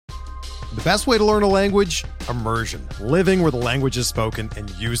The best way to learn a language? Immersion. Living where the language is spoken and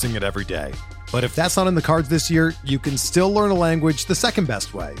using it every day. But if that's not in the cards this year, you can still learn a language the second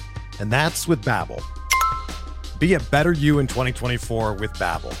best way, and that's with Babbel. Be a better you in 2024 with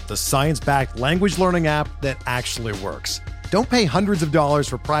Babbel, the science-backed language learning app that actually works. Don't pay hundreds of dollars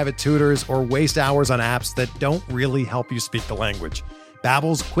for private tutors or waste hours on apps that don't really help you speak the language.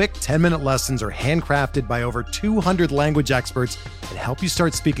 Babbel's quick 10-minute lessons are handcrafted by over 200 language experts and help you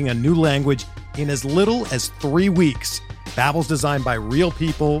start speaking a new language in as little as 3 weeks. Babbel's designed by real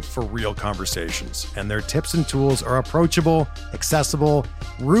people for real conversations, and their tips and tools are approachable, accessible,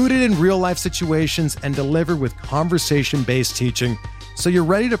 rooted in real-life situations, and delivered with conversation-based teaching, so you're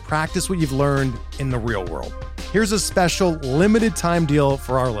ready to practice what you've learned in the real world. Here's a special limited-time deal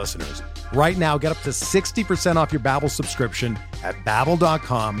for our listeners. Right now, get up to 60% off your Babbel subscription at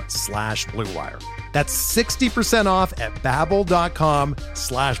babbel.com/Blue Wire. That's 60% off at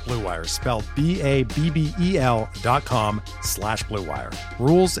babbel.com/Blue Wire, spelled BABBEL.com/Blue Wire.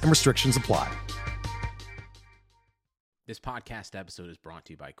 Rules and restrictions apply. This podcast episode is brought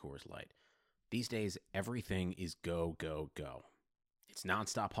to you by Coors Light. These days, everything is go, go, go. It's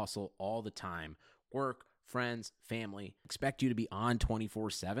nonstop hustle all the time. Work, friends, family, expect you to be on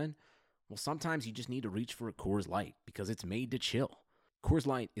 24/7. Well, sometimes you just need to reach for a Coors Light because it's made to chill. Coors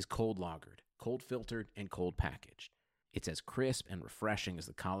Light is cold lagered, cold filtered, and cold packaged. It's as crisp and refreshing as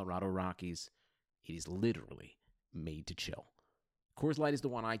the Colorado Rockies. It is literally made to chill. Coors Light is the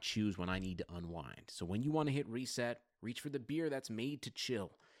one I choose when I need to unwind. So when you want to hit reset, reach for the beer that's made to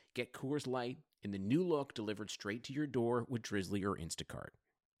chill. Get Coors Light in the new look delivered straight to your door with Drizzly or Instacart.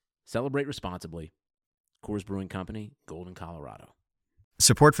 Celebrate responsibly. Coors Brewing Company, Golden, Colorado.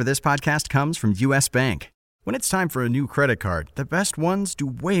 Support for this podcast comes from U.S. Bank. When it's time for a new credit card, the best ones do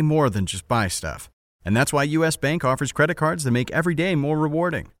way more than just buy stuff. And that's why U.S. Bank offers credit cards that make every day more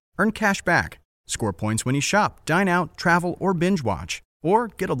rewarding. Earn cash back, score points when you shop, dine out, travel, or binge watch, or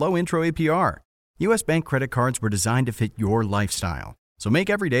get a low intro APR. U.S. Bank credit cards were designed to fit your lifestyle. So make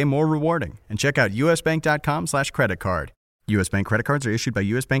every day more rewarding and check out usbank.com/credit card. U.S. Bank credit cards are issued by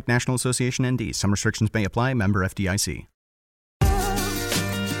U.S. Bank National Association ND. Some restrictions may apply. Member FDIC.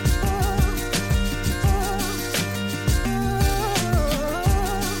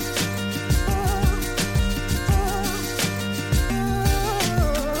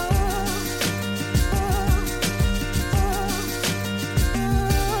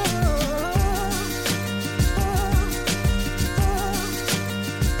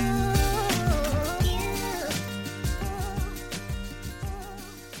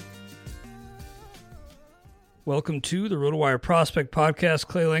 Welcome to the RotoWire Prospect Podcast.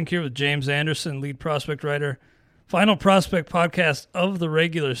 Clay Link here with James Anderson, lead prospect writer. Final prospect podcast of the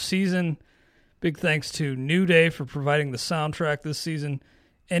regular season. Big thanks to New Day for providing the soundtrack this season.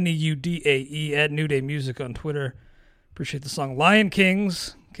 NEUDAE at New Day Music on Twitter. Appreciate the song Lion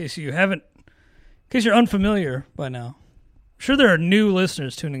Kings. In case you're unfamiliar by now. I'm sure there are new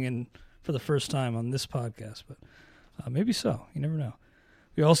listeners tuning in for the first time on this podcast, but maybe so. You never know.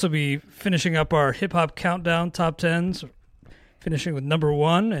 We'll also be finishing up our hip-hop countdown top 10s, finishing with number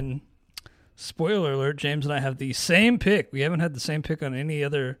 1, and spoiler alert, James and I have the same pick. We haven't had the same pick on any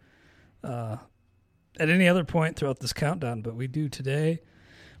other at any other point throughout this countdown, but we do today.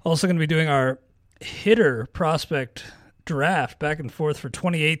 Also going to be doing our hitter prospect draft back and forth for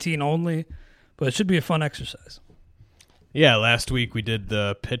 2018 only, but it should be a fun exercise. Yeah, last week we did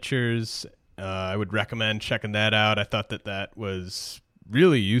the pitchers. I would recommend checking that out. I thought that was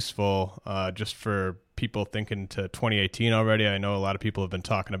really useful just for people thinking to 2018 already. I know a lot of people have been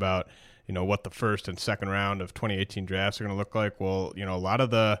talking about, what the first and second round of 2018 drafts are going to look like. Well, a lot of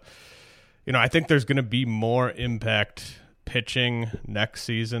the, I think there's going to be more impact pitching next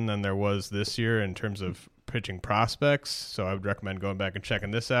season than there was this year in terms of pitching prospects. So I would recommend going back and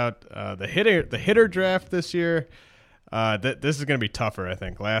checking this out. The hitter draft this year, this is going to be tougher, I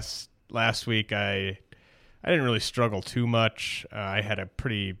think. Last week I didn't really struggle too much. I had a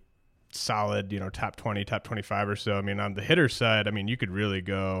pretty solid, top 20, top 25 or so. I mean, on the hitter side, you could really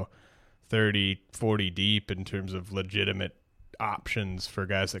go 30, 40 deep in terms of legitimate options for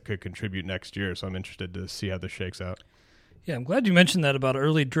guys that could contribute next year. So I'm interested to see how this shakes out. Yeah, I'm glad you mentioned that about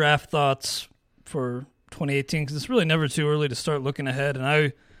early draft thoughts for 2018 because it's really never too early to start looking ahead. And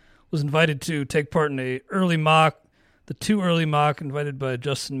I was invited to take part in the too early mock invited by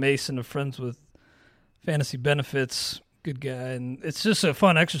Justin Mason, of Friends with Fantasy Benefits, good guy. And it's just a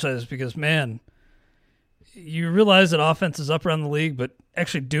fun exercise because, man, you realize that offense is up around the league, but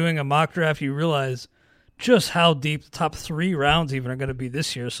actually doing a mock draft, you realize just how deep the top 3 rounds even are going to be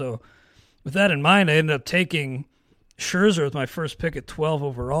this year. So with that in mind, I ended up taking Scherzer with my first pick at 12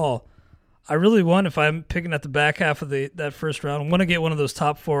 overall. I really want, if I'm picking at the back half of that first round, I want to get one of those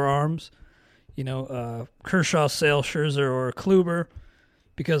top 4 arms, Kershaw, Sale, Scherzer, or Kluber,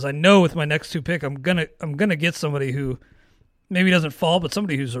 because I know with my next 2 pick, I'm gonna get somebody who maybe doesn't fall, but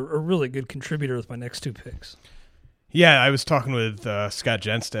somebody who's a really good contributor with my next 2 picks. Yeah, I was talking with Scott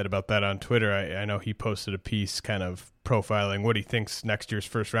Genstead about that on Twitter. I know he posted a piece kind of profiling what he thinks next year's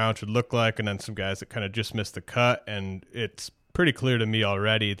first round should look like, and then some guys that kind of just missed the cut, and it's pretty clear to me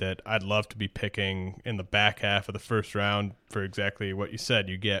already that I'd love to be picking in the back half of the first round for exactly what you said.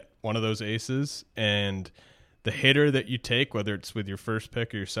 You get one of those aces, and the hitter that you take, whether it's with your first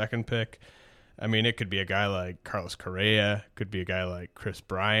pick or your second pick, I mean, it could be a guy like Carlos Correa, could be a guy like Chris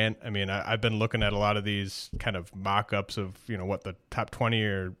Bryant. I mean, I've been looking at a lot of these kind of mock-ups of, what the top 20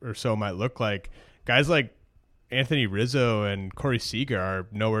 or so might look like. Guys like Anthony Rizzo and Corey Seager are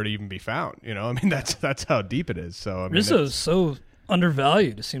nowhere to even be found. I mean, that's how deep it is. So Rizzo is so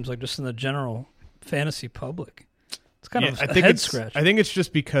undervalued, it seems like, just in the general fantasy public. It's kind of a head scratch. I think it's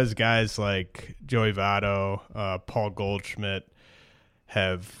just because guys like Joey Votto, Paul Goldschmidt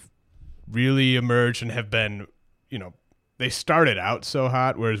have really emerged and have been, they started out so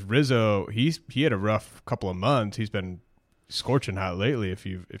hot, whereas Rizzo, he had a rough couple of months. He's been scorching hot lately if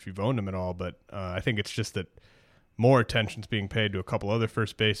you've owned him at all. But I think it's just that more attention's being paid to a couple other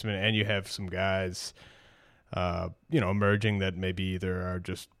first basemen, and you have some guys, emerging that maybe either are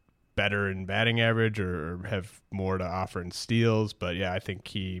just better in batting average or have more to offer in steals. But yeah, I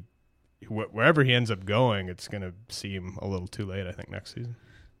think wherever he ends up going, it's going to seem a little too late, I think, next season.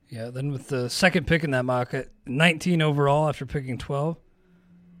 Yeah, then with the second pick in that mock at 19 overall after picking 12,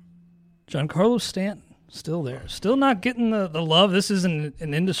 Giancarlo Stanton still there. Still not getting the love. This isn't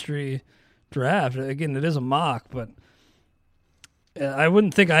an industry draft. Again, it is a mock, but I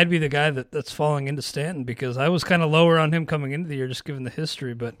wouldn't think I'd be the guy that's falling into Stanton, because I was kind of lower on him coming into the year just given the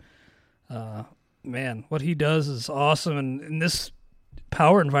history. But, man, what he does is awesome. And in this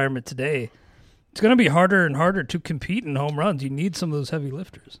power environment today, it's going to be harder and harder to compete in home runs. You need some of those heavy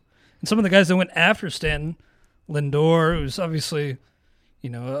lifters. And some of the guys that went after Stanton, Lindor, who's obviously,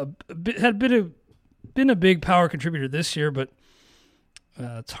 been a big power contributor this year, but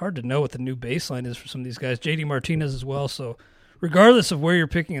it's hard to know what the new baseline is for some of these guys. JD Martinez as well. So regardless of where you're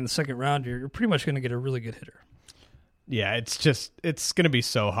picking in the second round, you're pretty much going to get a really good hitter. Yeah, it's going to be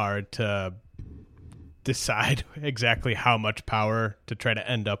so hard to decide exactly how much power to try to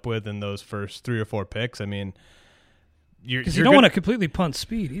end up with in those first 3 or 4 picks. I mean, because you don't want to completely punt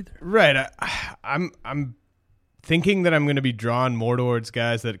speed either, right? I'm thinking that I'm going to be drawn more towards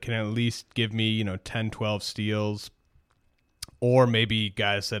guys that can at least give me 10, 12 steals, or maybe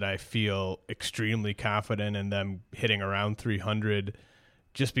guys that I feel extremely confident in them hitting around 300,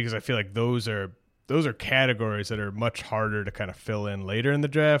 just because I feel like those are categories that are much harder to kind of fill in later in the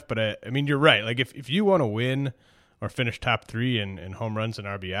draft. But I mean, you're right. Like if you want to win or finish top 3 in home runs and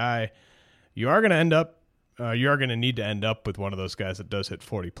RBI, you are going to need to end up with one of those guys that does hit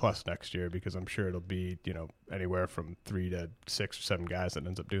 40 plus next year, because I'm sure it'll be, anywhere from 3 to 6 or 7 guys that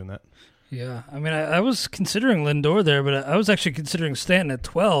ends up doing that. Yeah. I mean, I was considering Lindor there, but I was actually considering Stanton at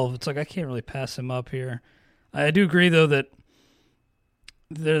 12. It's like, I can't really pass him up here. I do agree though that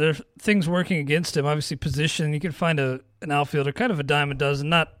there are things working against him. Obviously, position. You can find an outfielder, kind of a dime a dozen,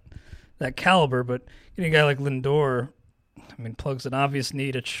 not that caliber, but getting a guy like Lindor, I mean, plugs an obvious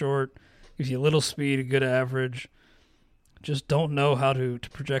need at short, gives you a little speed, a good average. Just don't know how to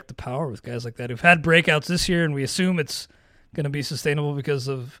project the power with guys like that who've had breakouts this year, and we assume it's going to be sustainable because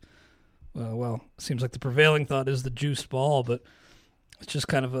of, it seems like the prevailing thought is the juiced ball, but it's just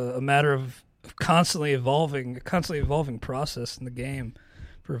kind of a matter of constantly evolving process in the game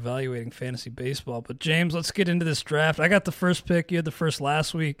for evaluating fantasy baseball. But James, let's get into this draft. I got the first pick. You had the first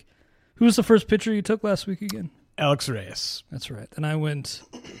last week. Who was the first pitcher you took last week again? Alex Reyes. That's right. Then I went...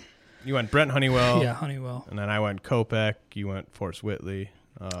 You went Brent Honeywell. Yeah, Honeywell. And then I went Kopech. You went Forrest Whitley.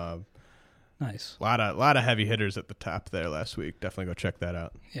 Nice. A lot of heavy hitters at the top there last week. Definitely go check that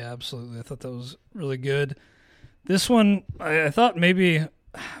out. Yeah, absolutely. I thought that was really good. This one, I thought maybe...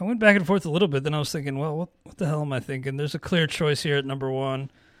 I went back and forth a little bit. Then I was thinking, well, what the hell am I thinking? There's a clear choice here at number 1.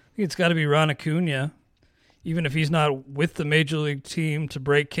 I think it's got to be Ron Acuna, even if he's not with the major league team to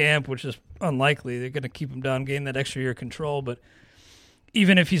break camp, which is unlikely. They're going to keep him down, gain that extra year of control. But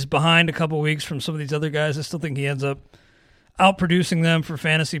even if he's behind a couple weeks from some of these other guys, I still think he ends up outproducing them for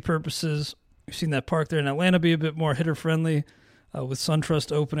fantasy purposes. We've seen that park there in Atlanta be a bit more hitter-friendly with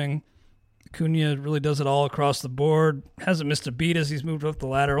SunTrust opening. Acuna really does it all across the board. Hasn't missed a beat as he's moved up the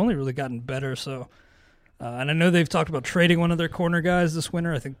ladder. Only really gotten better. So, and I know they've talked about trading one of their corner guys this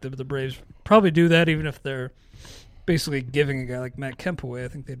winter. I think the Braves probably do that, even if they're basically giving a guy like Matt Kemp away. I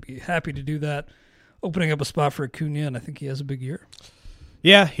think they'd be happy to do that, opening up a spot for Acuna, and I think he has a big year.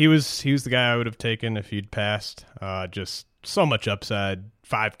 Yeah, he was the guy I would have taken if he'd passed. Just so much upside,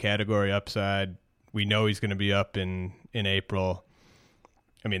 5 category upside. We know he's going to be up in April.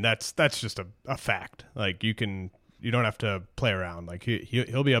 I mean, that's just a fact. Like, you don't have to play around. Like,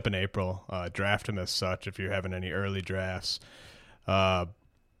 he'll be up in April. Draft him as such if you're having any early drafts.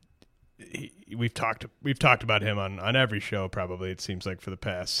 We've talked about him on every show probably, it seems like, for the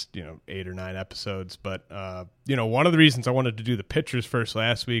past 8 or 9 episodes. But one of the reasons I wanted to do the pitchers first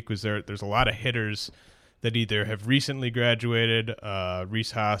last week was there's a lot of hitters that either have recently graduated.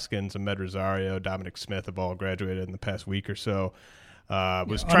 Rhys Hoskins, Ahmed Rosario, Dominic Smith have all graduated in the past week or so.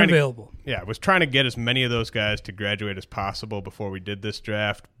 Was trying to get as many of those guys to graduate as possible before we did this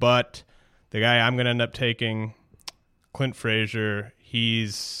draft. But the guy I'm going to end up taking, Clint Frazier,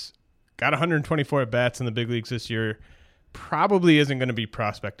 he's got 124 at-bats in the big leagues this year. Probably isn't going to be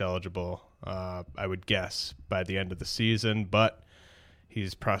prospect eligible, I would guess, by the end of the season. But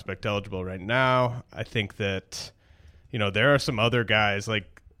he's prospect eligible right now. I think that, there are some other guys.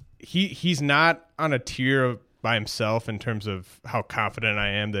 Like, he's not on a tier by himself in terms of how confident I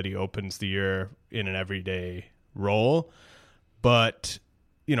am that he opens the year in an everyday role. But,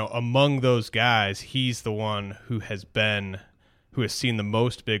 among those guys, he's the one who has seen the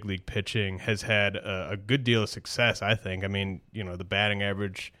most big league pitching, has had a good deal of success, I think. I mean, the batting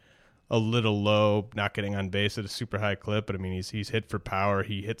average a little low, not getting on base at a super high clip, but I mean, he's hit for power.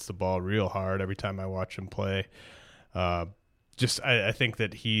 He hits the ball real hard every time I watch him play. I think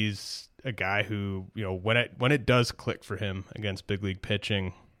that he's a guy who, when it does click for him against big league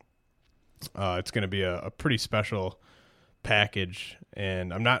pitching, it's going to be a pretty special package.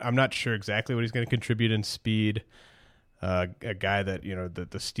 And I'm not sure exactly what he's going to contribute in speed. A guy that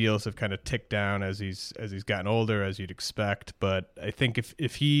the steals have kind of ticked down as he's gotten older, as you'd expect. But I think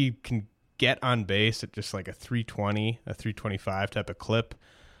if he can get on base at just like a 320, a 325 type of clip,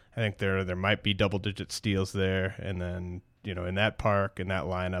 I think there might be double digit steals there. And then in that park, in that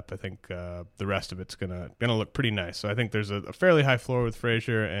lineup, I think the rest of it's gonna look pretty nice. So I think there's a fairly high floor with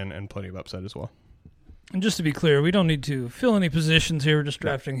Frazier and plenty of upside as well. And just to be clear, we don't need to fill any positions here. We're just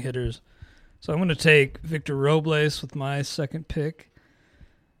drafting hitters. So I'm going to take Victor Robles with my second pick.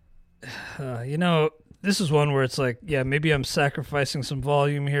 This is one where it's like, yeah, maybe I'm sacrificing some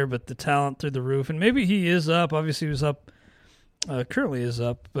volume here, but the talent through the roof. And maybe he is up. Obviously, he was up. Currently is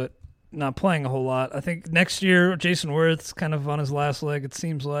up, but not playing a whole lot. I think next year, Jason Worth's kind of on his last leg, it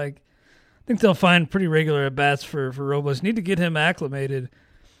seems like. I think they'll find pretty regular at-bats for Robles. Need to get him acclimated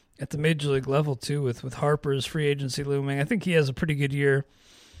at the major league level, too, with Harper's free agency looming. I think he has a pretty good year.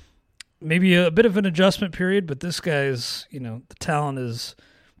 Maybe a bit of an adjustment period, but this guy's, the talent is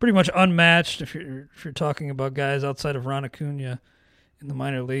pretty much unmatched if you're talking about guys outside of Ron Acuna in the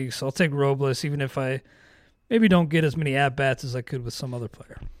minor leagues. So I'll take Robles, even if I maybe don't get as many at-bats as I could with some other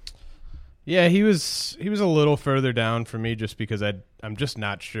player. Yeah, he was a little further down for me just because I'm just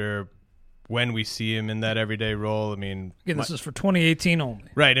not sure when we see him in that everyday role. I mean, again, this is for 2018 only.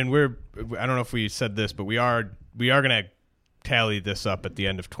 Right, and I don't know if we said this, but we are going to tally this up at the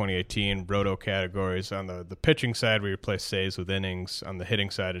end of 2018. Roto categories on the pitching side, we replace saves with innings. On the hitting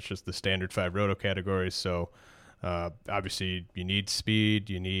side, it's just the standard 5 roto categories. So obviously, you need speed.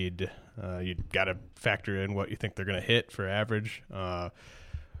 You got to factor in what you think they're going to hit for average.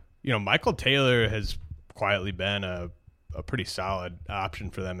 Michael Taylor has quietly been a pretty solid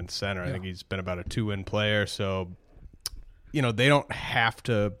option for them in center. Yeah. I think he's been about a 2-win player. So they don't have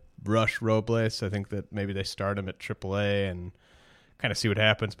to rush Robles. I think that maybe they start him at AAA and kind of see what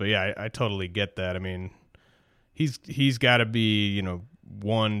happens. But yeah, I totally get that. I mean, he's got to be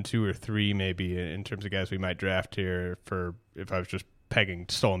 1, 2, or 3 maybe in terms of guys we might draft here for if I was just pegging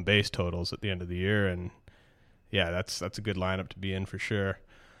stolen base totals at the end of the year. And yeah, that's a good lineup to be in for sure.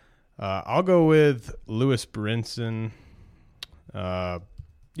 I'll go with Lewis Brinson.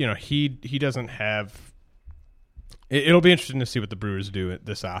 He doesn't have. It'll be interesting to see what the Brewers do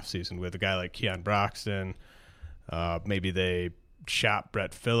this offseason with a guy like Keon Broxton. Maybe they shop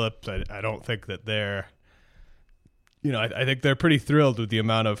Brett Phillips. I don't think that they're I think they're pretty thrilled with the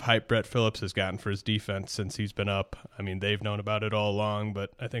amount of hype Brett Phillips has gotten for his defense since he's been up. I mean, they've known about it all along,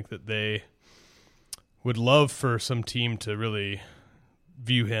 but I think that they would love for some team to really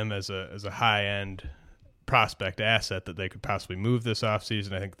view him as a high-end prospect asset that they could possibly move this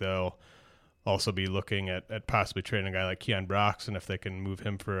offseason. I think they'll also be looking at possibly trading a guy like Keon Broxton if they can move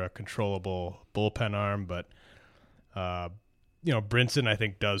him for a controllable bullpen arm. But, Brinson, I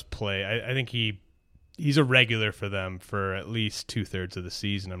think, does play. I think he's a regular for them for at least 2/3 of the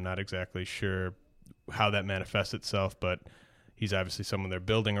season. I'm not exactly sure how that manifests itself, but he's obviously someone they're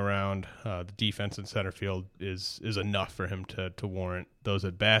building around. The defense in center field is enough for him to warrant those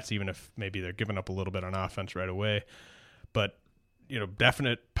at bats, even if maybe they're giving up a little bit on offense right away. But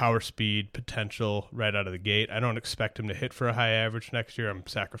definite power speed potential right out of the gate. I don't expect him to hit for a high average next year. I'm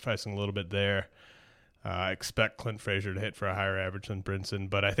sacrificing a little bit there. I expect Clint Frazier to hit for a higher average than Brinson,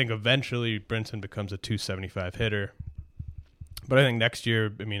 but I think eventually Brinson becomes a 275 hitter. But I think next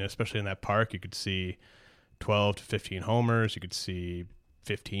year, especially in that park, you could see 12 to 15 homers. You could see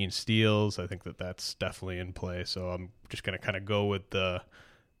 15 steals. I think that's definitely in play. So I'm just going to kind of go with the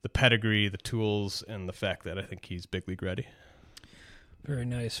pedigree, the tools, and the fact that I think he's big league ready. Very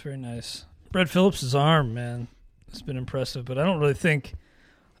nice, very nice. Brett Phillips' arm, man, it's been impressive, but I don't really think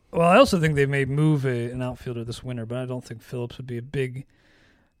 – well, I also think they may move an outfielder this winter, but I don't think Phillips would be a big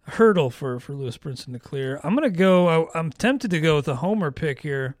hurdle for Lewis Brinson to clear. I'm tempted to go with a homer pick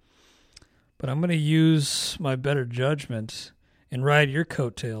here, but I'm going to use my better judgment and ride your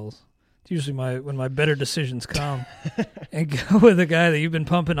coattails. It's usually when my better decisions come, and go with a guy that you've been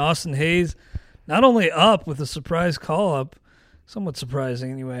pumping, Austin Hayes, not only up with a surprise call-up, somewhat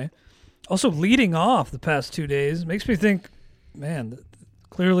surprising anyway, also leading off the past 2 days. Makes me think, man,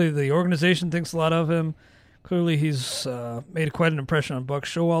 clearly the organization thinks a lot of him. Clearly he's made quite an impression on Buck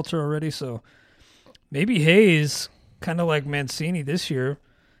Showalter already, so maybe Hayes, kind of like Mancini this year,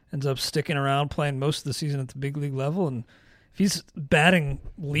 ends up sticking around playing most of the season at the big league level, and if he's batting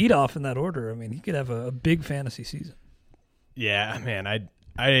leadoff in that order, he could have a big fantasy season. Yeah, man,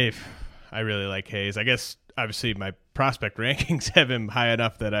 I really like Hayes. I guess obviously my prospect rankings have him high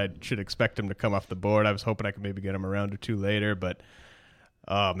enough that I should expect him to come off the board. I was hoping I could maybe get him a round or two later, but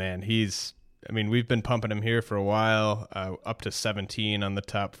oh man, we've been pumping him here for a while, up to 17 on the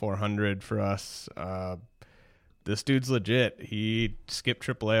top 400 for us. This dude's legit. He skipped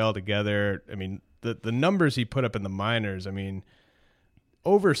AAA altogether. The numbers he put up in the minors,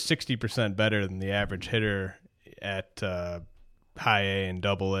 over 60% better than the average hitter at high A and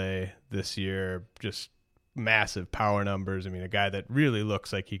double A this year. Just massive power numbers. A guy that really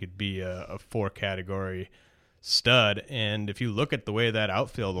looks like he could be a 4-category stud. And if you look at the way that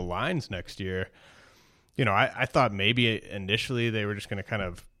outfield aligns next year, I thought maybe initially they were just going to kind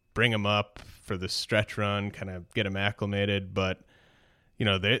of bring him up for the stretch run, kind of get him acclimated, but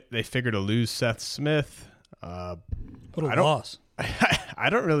they figure to lose Seth Smith. What a loss. I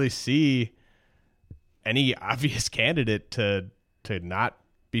don't really see any obvious candidate to not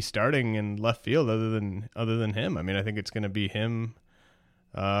be starting in left field other than him. I think it's going to be him,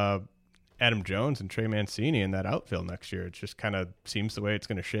 Adam Jones, and Trey Mancini in that outfield next year. It just kind of seems the way it's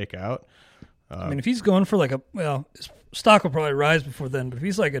going to shake out. If he's going for his stock will probably rise before then, but if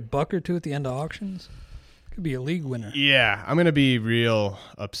he's like a buck or two at the end of auctions, could be a league winner. Yeah, I'm going to be real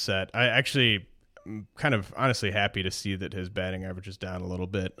upset. I actually am kind of honestly happy to see that his batting average is down a little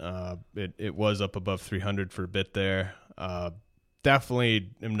bit. It was up above 300 for a bit there.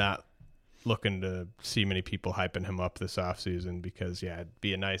 Definitely am not looking to see many people hyping him up this offseason because, yeah, it'd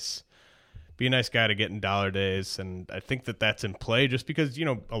be a nice guy to get in dollar days, and I think that's in play just because,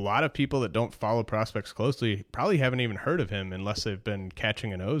 a lot of people that don't follow prospects closely probably haven't even heard of him unless they've been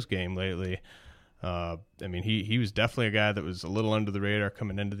catching an O's game lately. He was definitely a guy that was a little under the radar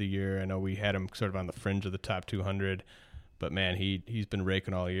coming into the year. I know we had him sort of on the fringe of the top 200, but man, he's been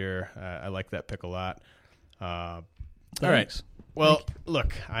raking all year. I like that pick a lot. All right. Well,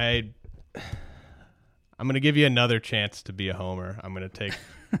 look, I'm going to give you another chance to be a homer. I'm going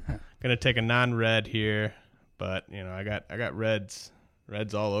to take a non-red here, but I got reds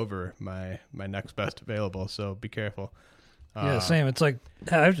all over my next best available, so be careful. Yeah, same. It's like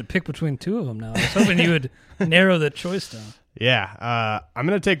I have to pick between two of them now. I was hoping you would narrow that choice down. Yeah, I'm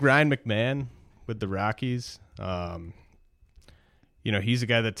going to take Ryan McMahon with the Rockies. He's a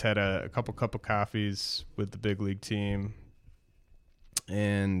guy that's had a couple cup of coffees with the big league team,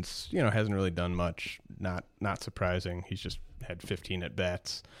 and hasn't really done much. Not surprising. He's just had 15 at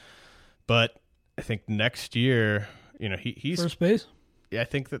bats, but I think next year, he's first base. Yeah, I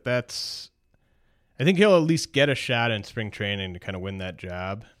think I think he'll at least get a shot in spring training to kind of win that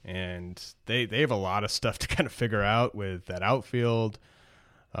job. And they have a lot of stuff to kind of figure out with that outfield.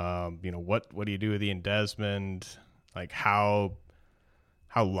 What do you do with Ian Desmond? Like how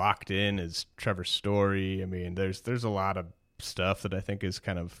locked in is Trevor Story? There's a lot of stuff that I think is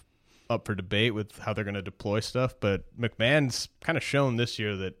kind of up for debate with how they're going to deploy stuff. But McMahon's kind of shown this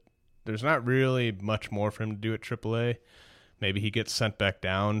year that there's not really much more for him to do at AAA. Maybe he gets sent back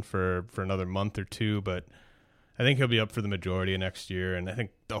down for another month or two, but I think he'll be up for the majority of next year, and I think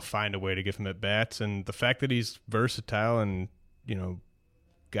they'll find a way to give him at bats. And the fact that he's versatile and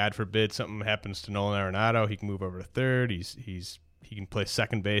God forbid something happens to Nolan Arenado, he can move over to third. He can play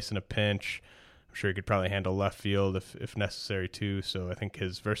second base in a pinch. I'm sure he could probably handle left field if necessary too. So I think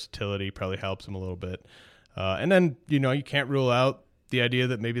his versatility probably helps him a little bit. And then, you can't rule out the idea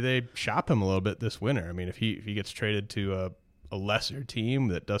that maybe they shop him a little bit this winter. I mean, if he gets traded to a lesser team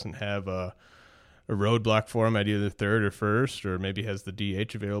that doesn't have a roadblock for him at either third or first, or maybe has the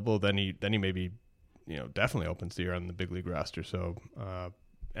DH available, then he maybe, definitely opens the year on the big league roster. So,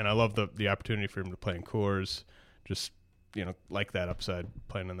 and I love the opportunity for him to play in Coors, just, like that upside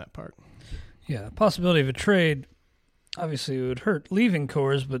playing in that park. Yeah, possibility of a trade, obviously it would hurt leaving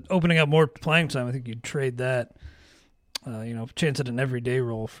Coors, but opening up more playing time, I think you'd trade that, chance at an everyday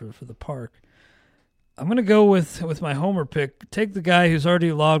role for the park. I'm going to go with my homer pick. Take the guy who's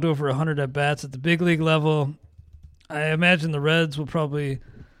already logged over 100 at-bats at the big league level. I imagine the Reds will probably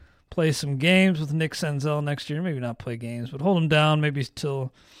play some games with Nick Senzel next year. Maybe not play games, but hold him down maybe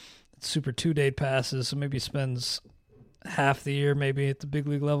till Super 2-day passes, so maybe he spends half the year maybe at the big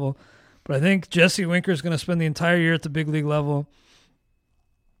league level. But I think Jesse Winker is going to spend the entire year at the big league level.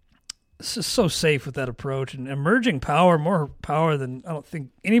 This is so safe with that approach. And emerging power, more power than I don't think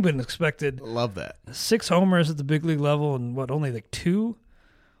anybody expected. Love that. 6 homers at the big league level and only like 2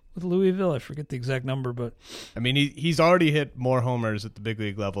 with Louisville? I forget the exact number, but I mean, he's already hit more homers at the big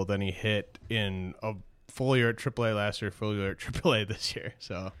league level than he hit in a full year at AAA last year, full year at AAA this year.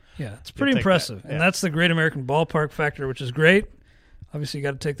 So yeah, it's pretty impressive. And that's the Great American Ballpark factor, which is great. Obviously, you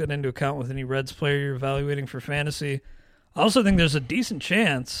got to take that into account with any Reds player you're evaluating for fantasy. I also think there's a decent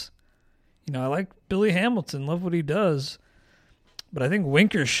chance. I like Billy Hamilton, love what he does, but I think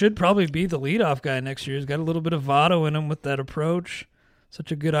Winker should probably be the leadoff guy next year. He's got a little bit of Votto in him with that approach.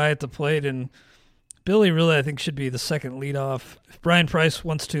 Such a good eye at the plate, and Billy really, I think, should be the second leadoff. If Brian Price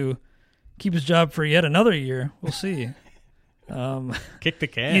wants to keep his job for yet another year, we'll see. Kick the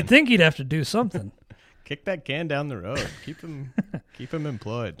can. You'd think he'd have to do something. Kick that can down the road. Keep him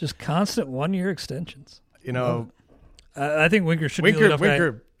employed. Just constant 1-year extensions. I think Winker should be the leadoff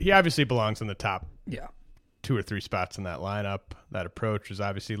guy. He obviously belongs in the top 2 or 3 spots in that lineup. That approach is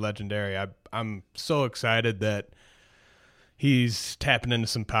obviously legendary. I'm so excited that he's tapping into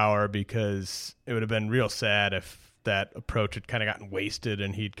some power, because it would have been real sad if that approach had kind of gotten wasted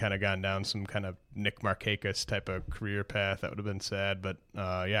and he'd kind of gone down some kind of Nick Markakis type of career path. That would have been sad. But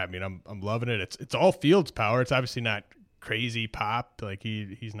I mean, I'm loving it. It's all Fields power. It's obviously not crazy pop. Like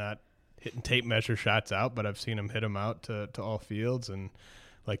he's not hitting tape measure shots out, but I've seen him hit them out to all Fields. And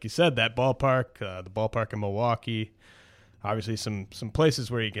like you said, that ballpark, the ballpark in Milwaukee, obviously some places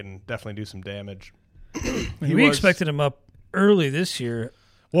where he can definitely do some damage. We expected him up early this year.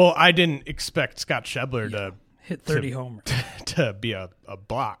 Well, I didn't expect Scott Schebler to hit 30 homers to be a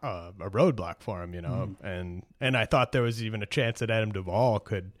roadblock for him, and I thought there was even a chance that Adam Duvall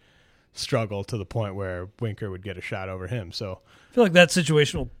could struggle to the point where Winker would get a shot over him. So I feel like that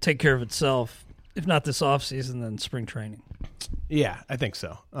situation will take care of itself, if not this offseason, then spring training. Yeah, I think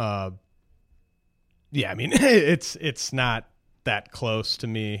so. I mean, it's not that close to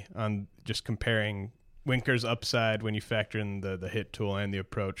me on just comparing Winker's upside when you factor in the hit tool and the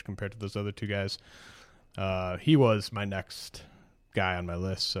approach compared to those other 2 guys. He was my next guy on my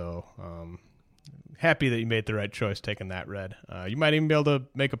list, so happy that you made the right choice taking that red. You might even be able to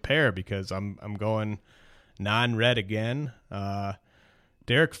make a pair, because I'm going non-red again.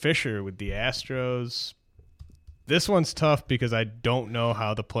 Derek Fisher with the Astros. This one's tough because I don't know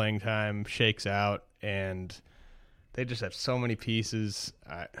how the playing time shakes out, and they just have so many pieces.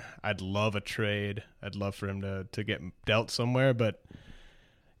 I'd love a trade. I'd love for him to get dealt somewhere, but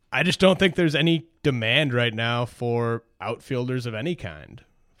I just don't think there's any demand right now for outfielders of any kind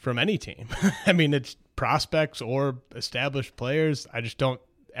from any team. I mean, it's prospects or established players. I just don't.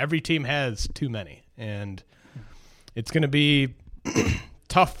 Every team has too many, and it's going to be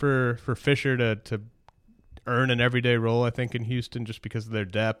tough for Fisher to earn an everyday role, I think, in Houston, just because of their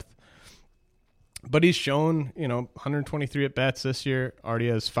depth. But he's shown, 123 at-bats this year, already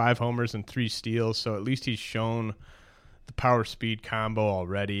has 5 homers and 3 steals, so at least he's shown the power-speed combo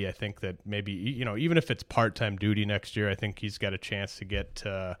already. I think that maybe, even if it's part-time duty next year, I think he's got a chance to get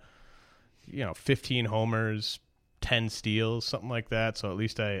to, 15 homers, 10 steals, something like that. So at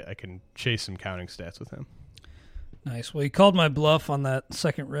least I can chase some counting stats with him. Nice. Well, you called my bluff on that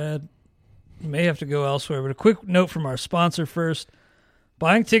second red. You may have to go elsewhere, but a quick note from our sponsor first.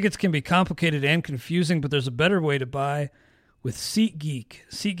 Buying tickets can be complicated and confusing, but there's a better way to buy with SeatGeek.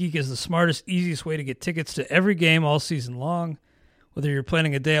 SeatGeek is the smartest, easiest way to get tickets to every game all season long. Whether you're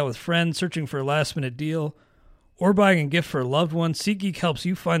planning a day out with friends, searching for a last-minute deal, or buying a gift for a loved one, SeatGeek helps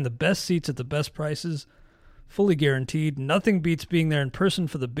you find the best seats at the best prices. fully guaranteed. Nothing beats being there in person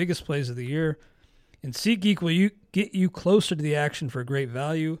for the biggest plays of the year. And SeatGeek will get you closer to the action for a great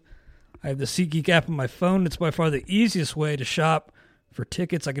value. I have the SeatGeek app on my phone. It's by far the easiest way to shop for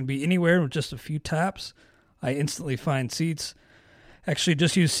tickets. I can be anywhere with just a few taps. I instantly find seats. Actually,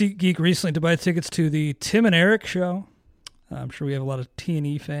 just used SeatGeek recently to buy tickets to the Tim and Eric show. I'm sure we have a lot of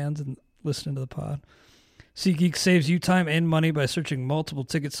T&E fans and listening to the pod. SeatGeek saves you time and money by searching multiple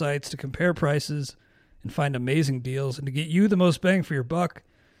ticket sites to compare prices and find amazing deals. And to get you the most bang for your buck,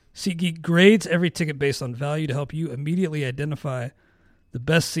 SeatGeek grades every ticket based on value to help you immediately identify the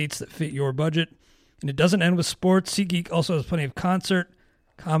best seats that fit your budget. And it doesn't end with sports. SeatGeek also has plenty of concert,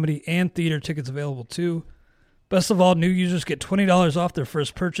 comedy, and theater tickets available too. Best of all, new users get $20 off their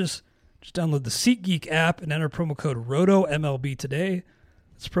first purchase. Just download the SeatGeek app and enter promo code ROTOMLB today.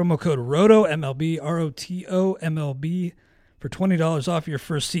 It's promo code ROTOMLB, ROTOMLB, for $20 off your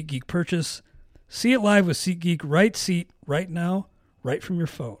first SeatGeek purchase. See it live with SeatGeek, right seat, right now, right from your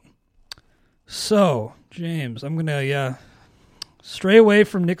phone. So, James, I'm going to stray away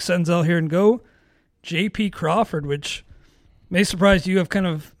from Nick Senzel here and go J.P. Crawford, which may surprise you. I've kind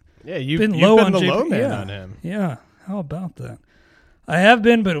of you've been low been on the JP. low man on him. Yeah, how about that? I have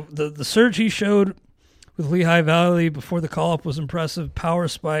been, but the surge he showed with Lehigh Valley before the call-up was impressive, power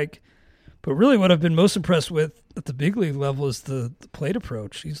spike. But really what I've been most impressed with at the big league level is the plate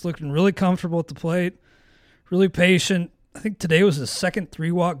approach. He's looking really comfortable at the plate, really patient. I think today was his second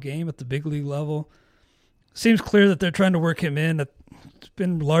 3-walk game at the big league level. Seems clear that they're trying to work him in. It's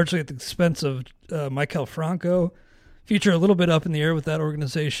been largely at the expense of Maikel Franco. Future a little bit up in the air with that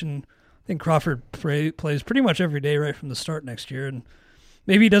organization. I think Crawford plays pretty much every day right from the start next year. And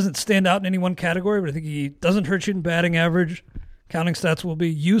maybe he doesn't stand out in any one category, but I think he doesn't hurt you in batting average. Counting stats will be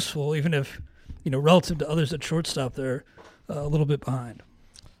useful, even if, relative to others at shortstop, they're a little bit behind.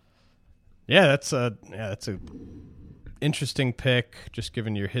 Yeah, that's a interesting pick, just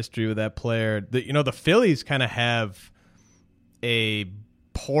given your history with that player. The Phillies kind of have a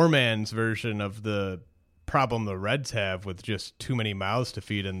poor man's version of the problem the Reds have with just too many mouths to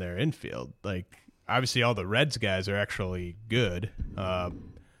feed in their infield. Like, obviously all the Reds guys are actually good.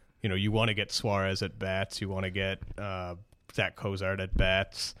 You want to get Suarez at bats. You want to get Zach Cozart at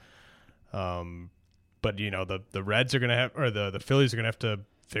bats. But the Reds are going to have, or the Phillies are going to have to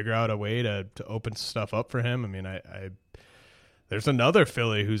figure out a way to open stuff up for him. I mean, I there's another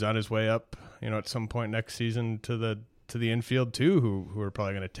Philly who's on his way up, at some point next season to the infield too, who are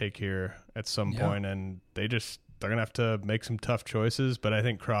probably going to take here at some point, and they're going to have to make some tough choices. But I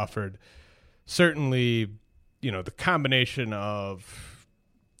think Crawford certainly, the combination of,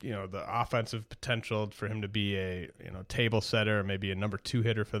 the offensive potential for him to be a, table setter, maybe a number 2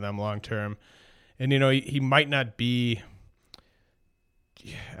 hitter for them long term. And, he might not be,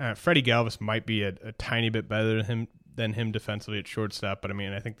 Freddie Galvis might be a tiny bit better than him defensively at shortstop. But I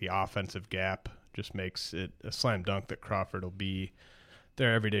mean, I think the offensive gap just makes it a slam dunk that Crawford will be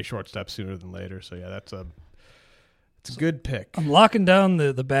their everyday shortstop sooner than later. So yeah, it's a good pick. I'm locking down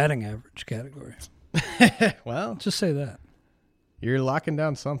the batting average category. Well, just say that. You're locking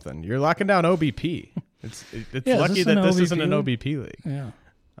down something. You're locking down OBP. It's lucky that this isn't an OBP league. Yeah.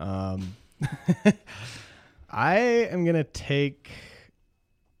 I am gonna take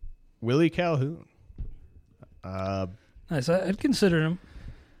Willie Calhoun. Nice. I'd consider him.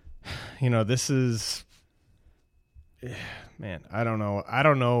 This is, man, I don't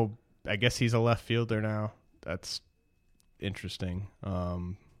know. I guess he's a left fielder now. That's interesting.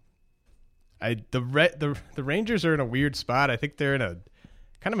 The Rangers are in a weird spot. I think they're in a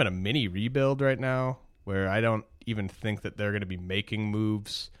kind of in a mini rebuild right now, where I don't even think that they're going to be making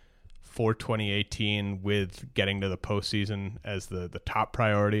moves for 2018 with getting to the postseason as the top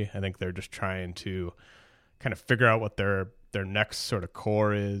priority. I think they're just trying to kind of figure out what their next sort of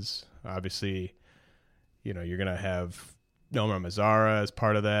core is. Obviously, you're going to have Nomar Mazara as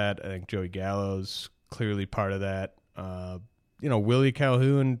part of that. I think Joey Gallo's clearly part of that. Willie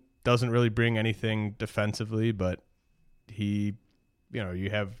Calhoun doesn't really bring anything defensively, but he, you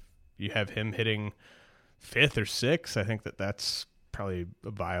have him hitting 5th or 6th. I think that's probably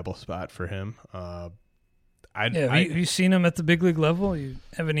a viable spot for him. Have you seen him at the big league level? You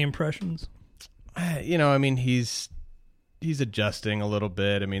have any impressions? He's adjusting a little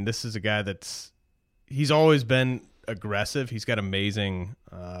bit. I mean, this is a guy he's always been aggressive. He's got amazing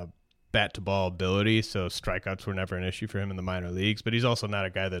bat-to-ball ability, so strikeouts were never an issue for him in the minor leagues, but he's also not a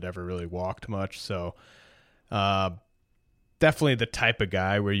guy that ever really walked much, so definitely the type of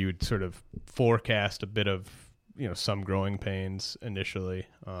guy where you would sort of forecast a bit of, some growing pains initially.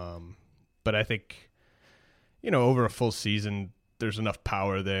 But I think, over a full season, there's enough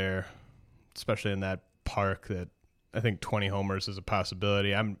power there, especially in that park that I think 20 homers is a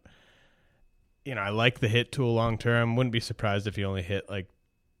possibility. I like the hit tool long term. Wouldn't be surprised if he only hit like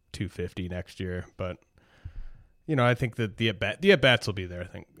 250 next year, but I think that the at-bats will be there, I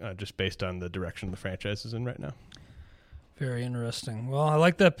think, just based on the direction the franchise is in right now. Very interesting. Well, I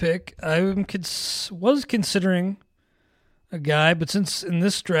like that pick. I was considering a guy, but since in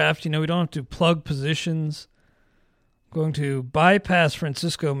this draft, we don't have to plug positions, I'm going to bypass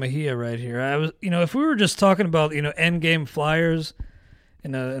Francisco Mejia right here. If we were just talking about, end game flyers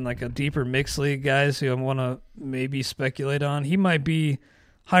in like a deeper mixed league guys who I want to maybe speculate on, he might be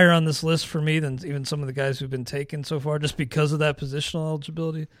higher on this list for me than even some of the guys who've been taken so far, just because of that positional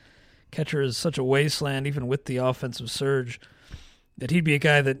eligibility. Catcher is such a wasteland, even with the offensive surge, that he'd be a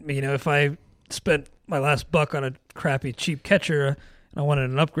guy that, if I spent my last buck on a crappy, cheap catcher and I wanted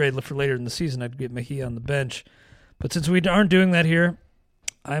an upgrade for later in the season, I'd get Mejia on the bench. But since we aren't doing that here,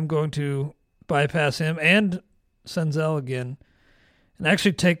 I'm going to bypass him and Senzel again and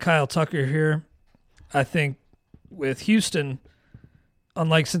actually take Kyle Tucker here. I think with Houston,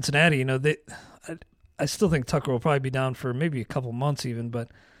 unlike Cincinnati, I still think Tucker will probably be down for maybe a couple months even, but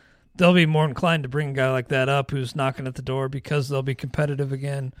they'll be more inclined to bring a guy like that up who's knocking at the door because they'll be competitive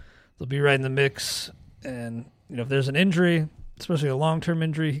again. They'll be right in the mix. And, if there's an injury, especially a long-term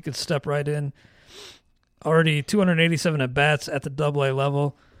injury, he could step right in. Already 287 at-bats at the AA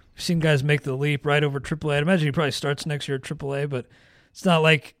level. We've seen guys make the leap right over AAA. I'd imagine he probably starts next year at AAA, but it's not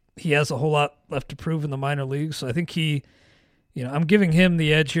like he has a whole lot left to prove in the minor leagues. So I think I'm giving him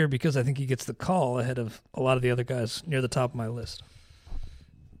the edge here because I think he gets the call ahead of a lot of the other guys near the top of my list.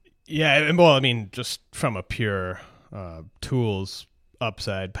 Yeah, well, just from a pure tools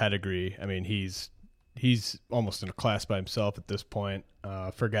upside pedigree, he's almost in a class by himself at this point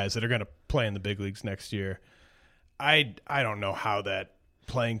for guys that are going to play in the big leagues next year. I don't know how that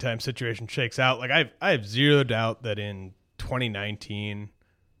playing time situation shakes out. Like I have zero doubt that in 2019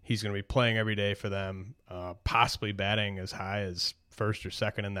 he's going to be playing every day for them, possibly batting as high as first or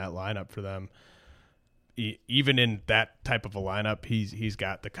second in that lineup for them. Even in that type of a lineup, he's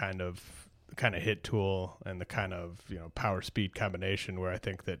got the kind of hit tool and the kind of power speed combination where I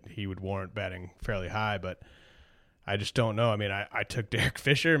think that he would warrant batting fairly high. But I just don't know. I took Derek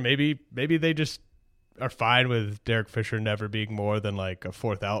Fisher. Maybe they just are fine with Derek Fisher never being more than like a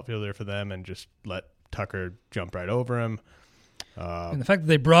fourth outfielder for them and just let Tucker jump right over him. And the fact that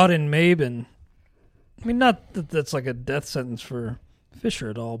they brought in Maben, not that that's like a death sentence for Fisher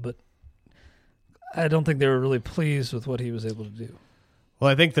at all, but I don't think they were really pleased with what he was able to do.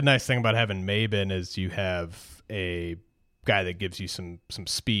 Well, I think the nice thing about having Maben is you have a guy that gives you some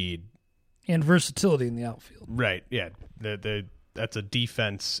speed and versatility in the outfield. Right. Yeah. That's a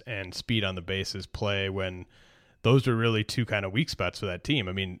defense and speed on the bases play when those are really two kind of weak spots for that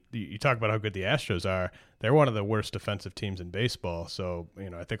team. You talk about how good the Astros are. They're one of the worst defensive teams in baseball. So,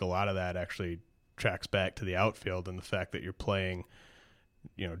 I think a lot of that actually tracks back to the outfield and the fact that you're playing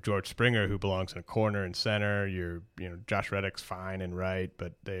George Springer, who belongs in a corner and center. Josh Reddick's fine and right,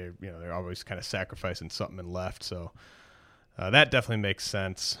 but they're always kind of sacrificing something in left. So that definitely makes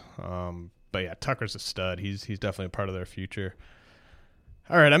sense. But yeah, Tucker's a stud. He's definitely a part of their future.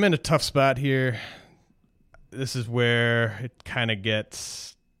 All right, I'm in a tough spot here. This is where it kind of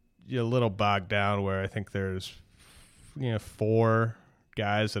gets a little bogged down, where I think there's 4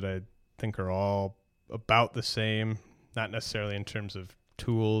 guys that I think are all about the same, not necessarily in terms of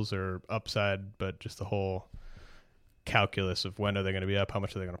tools or upside, but just the whole calculus of when are they going to be up, how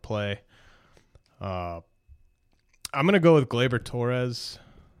much are they going to play. I'm going to go with Gleyber Torres.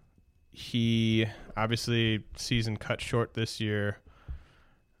 He obviously season cut short this year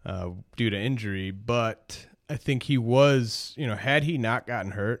due to injury, but I think he was, had he not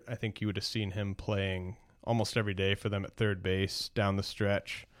gotten hurt, I think you would have seen him playing almost every day for them at third base down the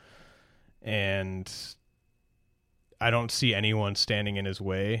stretch. And I don't see anyone standing in his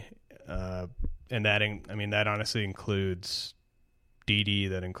way. And that honestly includes Didi,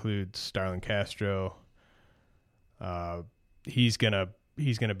 that includes Starlin Castro. He's gonna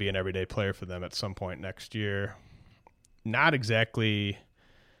be an everyday player for them at some point next year. Not exactly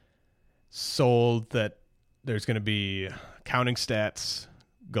sold that there's going to be counting stats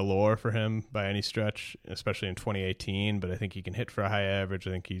galore for him by any stretch, especially in 2018, but I think he can hit for a high average.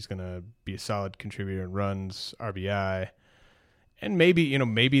 I think he's going to be a solid contributor in runs, RBI, and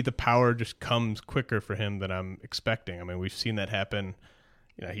maybe the power just comes quicker for him than I'm expecting. We've seen that happen.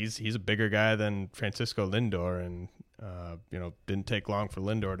 He's a bigger guy than Francisco Lindor, and didn't take long for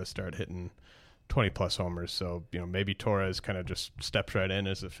Lindor to start hitting 20-plus homers. So, maybe Torres kind of just steps right in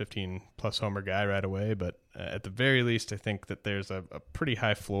as a 15-plus homer guy right away. But at the very least, I think that there's a pretty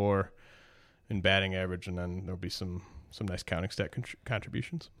high floor in batting average, and then there'll be some nice counting stat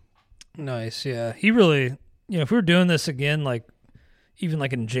contributions. Nice, yeah. He really, if we were doing this again, like even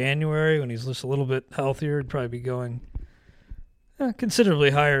like in January when he's just a little bit healthier, he'd probably be going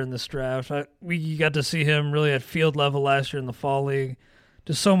considerably higher in this draft. We got to see him really at field level last year in the fall league.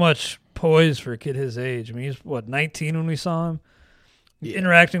 Just so much poise for a kid his age. I mean, he's 19 when we saw him,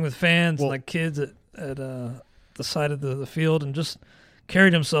 interacting with fans and like kids at the side of the field, and just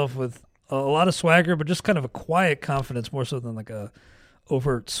carried himself with a lot of swagger, but just kind of a quiet confidence more so than like a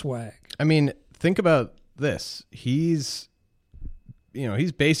overt swag. I mean, think about this. He's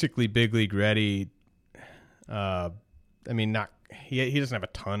basically big league ready. I mean, he doesn't have a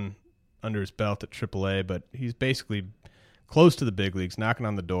ton under his belt at AAA, but he's basically close to the big leagues, knocking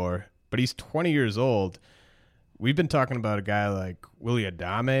on the door. But he's 20 years old. We've been talking about a guy like Willy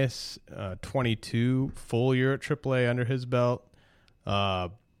Adames, 22, full year at AAA under his belt. A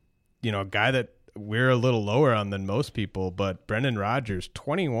guy that we're a little lower on than most people, but Brendan Rodgers,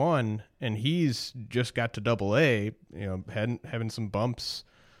 21, and he's just got to AA, having some bumps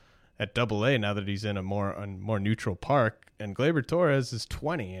at AA now that he's in a more neutral park. And Gleyber Torres is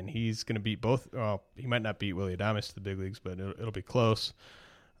 20, and he's going to beat both. Well, he might not beat Willy Adames to the big leagues, but it'll be close.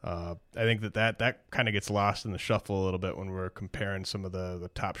 I think that kind of gets lost in the shuffle a little bit when we're comparing some of the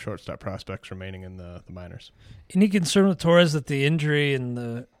top shortstop prospects remaining in the minors. Any concern with Torres that the injury and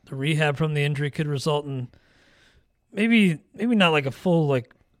the rehab from the injury could result in maybe not like a full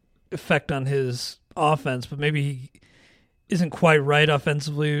effect on his offense, but maybe he isn't quite right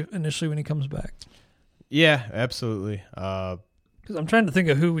offensively initially when he comes back? Yeah, absolutely. Because I'm trying to think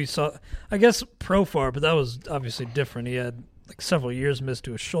of who we saw. I guess Profar, but that was obviously different. He had several years missed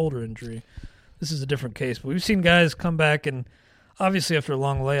to a shoulder injury. This is a different case. But we've seen guys come back, and obviously after a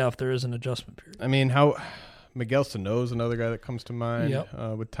long layoff, there is an adjustment period. I mean, Miguel Sano is another guy that comes to mind.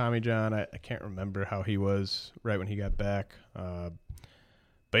 Yep. With Tommy John. I can't remember how he was right when he got back.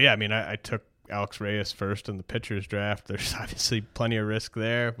 But yeah, I mean, I took Alex Reyes first in the pitchers draft. There's obviously plenty of risk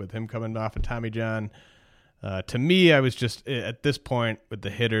there with him coming off of Tommy John. To me, I was just at this point with the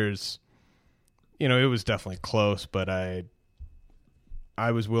hitters, it was definitely close, but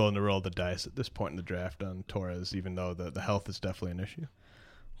I was willing to roll the dice at this point in the draft on Torres, even though the health is definitely an issue.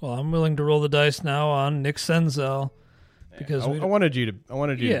 Well, I'm willing to roll the dice now on Nick Senzel because I wanted you to.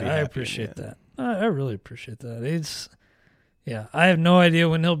 Yeah, I appreciate that. I really appreciate that. I have no idea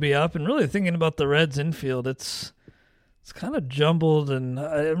when he'll be up, and really thinking about the Reds infield, it's kind of jumbled, and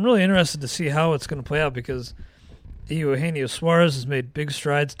I'm really interested to see how it's going to play out because Eugenio Suarez has made big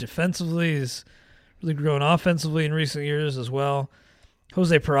strides defensively. He's really grown offensively in recent years as well.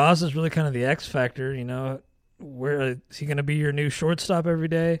 Jose Peraza is really kind of the X factor, where is he going to be your new shortstop every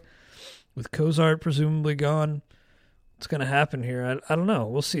day with Cozart presumably gone? What's going to happen here? I don't know.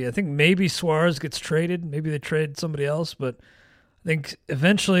 We'll see. I think maybe Suarez gets traded. Maybe they trade somebody else, but I think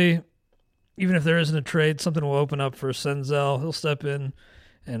eventually, even if there isn't a trade, something will open up for Senzel. He'll step in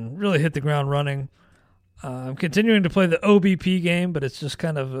and really hit the ground running. I'm continuing to play the OBP game, but it's just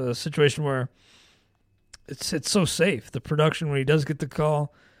kind of a situation where it's so safe. The production when he does get the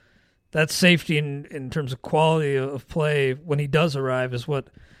call, that safety in terms of quality of play when he does arrive is what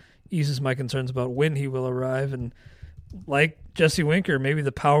eases my concerns about when he will arrive. And like Jesse Winker, maybe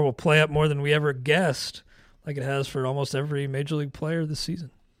the power will play up more than we ever guessed, like it has for almost every major league player this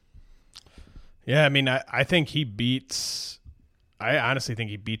season. Yeah, I mean, I think I honestly think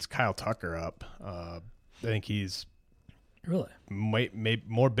he beats Kyle Tucker up. I think he's really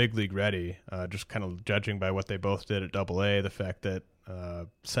more big league ready, just kind of judging by what they both did at AA, the fact that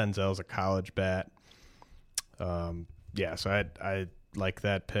Senzel's a college bat. So I like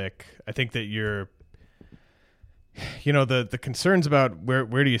that pick. I think that the concerns about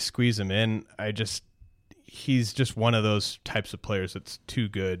where do you squeeze him in, he's just one of those types of players that's too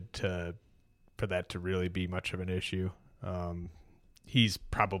good for that to really be much of an issue. He's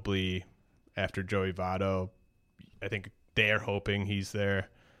probably, after Joey Votto, I think they're hoping he's their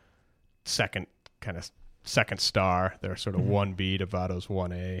second star. They're sort of 1B to Votto's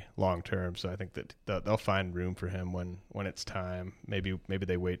 1A long term. So I think that they'll find room for him when it's time. Maybe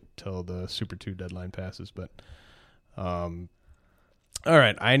they wait till the Super 2 deadline passes. But all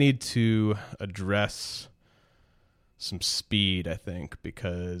right, I need to address some speed, I think,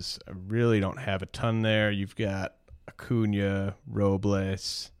 because I really don't have a ton there. You've got Acuna,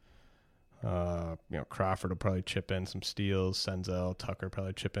 Robles. Crawford will probably chip in some steals. Senzel, Tucker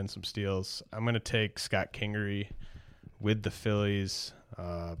probably chip in some steals. I'm going to take Scott Kingery with the Phillies.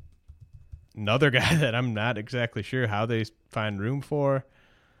 Another guy that I'm not exactly sure how they find room for.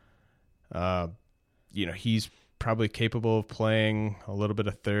 He's probably capable of playing a little bit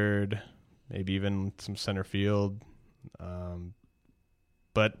of third, maybe even some center field.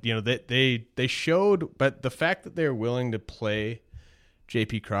 But you know, they showed, but the fact that they're willing to play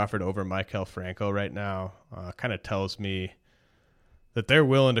J.P. Crawford over Maikel Franco right now kind of tells me that they're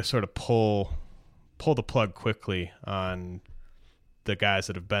willing to sort of pull the plug quickly on the guys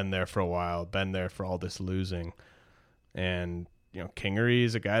that have been there for a while, been there for all this losing. And, you know, Kingery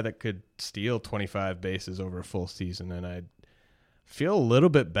is a guy that could steal 25 bases over a full season, and I feel a little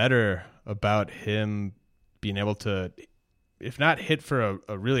bit better about him being able to, if not hit for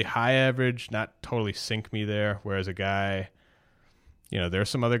a really high average, not totally sink me there, whereas a guy, you know, there's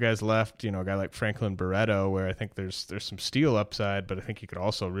some other guys left, you know, a guy like Franklin Barreto, where I think there's some steal upside, but I think he could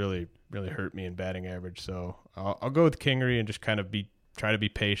also really, really hurt me in batting average. So I'll go with Kingery and just kind of try to be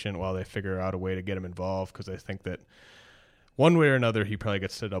patient while they figure out a way to get him involved, because I think that one way or another he probably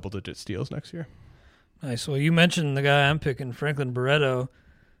gets to double-digit steals next year. Nice. Well, you mentioned the guy I'm picking, Franklin Barreto,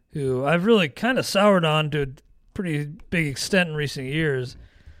 who I've really kind of soured on to a pretty big extent in recent years.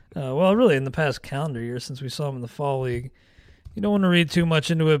 Well, really in the past calendar year since we saw him in the Fall League. You don't want to read too much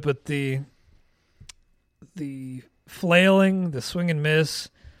into it, but the flailing, the swing and miss,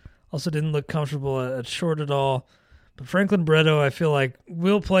 also didn't look comfortable at short at all. But Franklin Barreto, I feel like,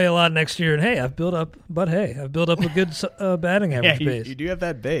 will play a lot next year. And, hey, I've built up a good batting average base. You do have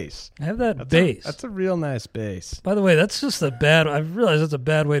that base. I have that base. That's a real nice base. By the way, that's just I've realized that's a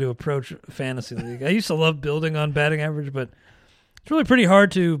bad way to approach fantasy league. I used to love building on batting average, but it's really pretty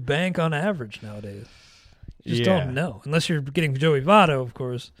hard to bank on average nowadays. You just don't know, unless you're getting Joey Votto, of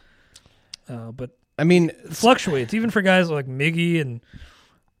course. But I mean, it fluctuates, even for guys like Miggy and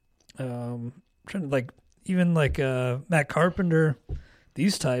Matt Carpenter,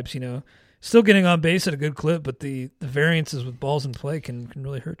 these types, you know, still getting on base at a good clip, but the variances with balls in play can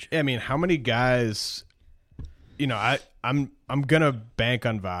really hurt you. Yeah, I mean, how many guys? You know, I'm gonna bank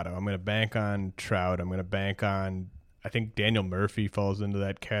on Votto. I'm gonna bank on Trout. I'm gonna bank on. I think Daniel Murphy falls into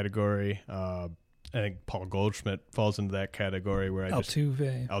that category. I think Paul Goldschmidt falls into that category where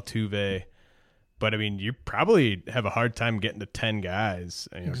Altuve. But, I mean, you probably have a hard time getting to 10 guys.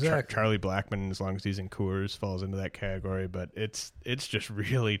 You know, exactly. Charlie Blackmon, as long as he's in Coors, falls into that category. But it's just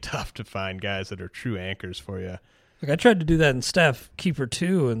really tough to find guys that are true anchors for you. Like I tried to do that in staff keeper,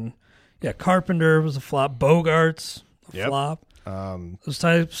 too. And, yeah, Carpenter was a flop. Bogart's a flop. Those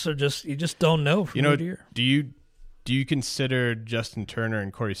types are just – you just don't know from year to year. Do you consider Justin Turner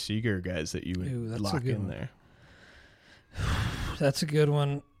and Corey Seager guys that you would lock in there? That's a good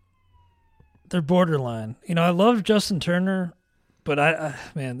one. They're borderline. You know, I love Justin Turner, but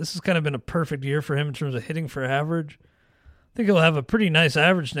man, this has kind of been a perfect year for him in terms of hitting for average. I think he'll have a pretty nice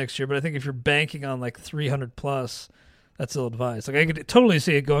average next year, but I think if you're banking on like 300 plus, that's ill-advised. Like I could totally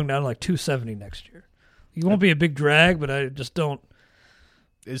see it going down to like 270 next year. He won't be a big drag, but I just don't.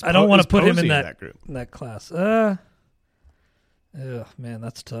 I don't want to put him in that group, in that class. Man,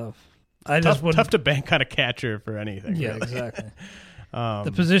 that's tough. Tough to bank on a catcher for anything. Yeah, really. Exactly.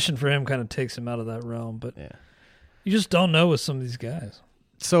 The position for him kind of takes him out of that realm, but you just don't know with some of these guys.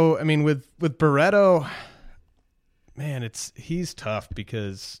 So, I mean, with Barreto, man, he's tough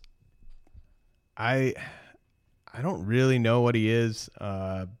because I don't really know what he is.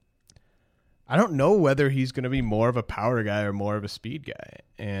 I don't know whether he's going to be more of a power guy or more of a speed guy,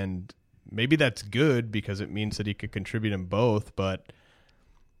 and maybe that's good because it means that he could contribute in both, but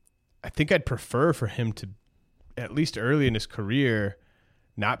I think I'd prefer for him to, at least early in his career,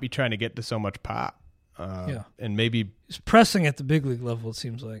 not be trying to get to so much pop. And maybe he's pressing at the big league level, it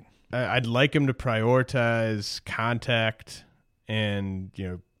seems like. I'd like him to prioritize contact and, you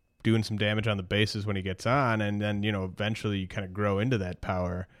know, doing some damage on the bases when he gets on, and then, you know, eventually you kind of grow into that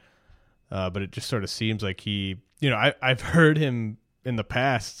power. But it just sort of seems like he, you know, I've heard him in the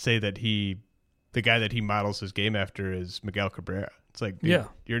past say that the guy that he models his game after is Miguel Cabrera. It's like, dude,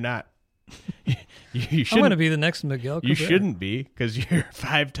 you're not. You shouldn't. I'm going to be the next Miguel Cabrera. You shouldn't be, because you're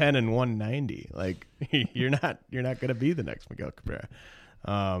 5'10" and 190. Like you're not going to be the next Miguel Cabrera.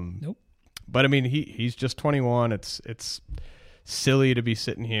 Nope. But I mean, he's just 21. It's silly to be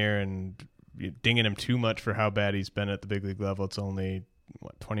sitting here and dinging him too much for how bad he's been at the big league level. It's only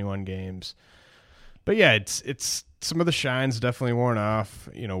 21 games. But yeah, it's some of the shine's definitely worn off.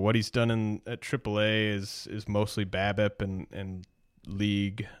 You know, what he's done at AAA is mostly BABIP and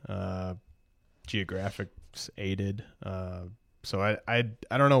league geographics aided. So I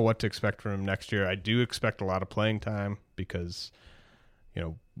don't know what to expect from him next year. I do expect a lot of playing time because, you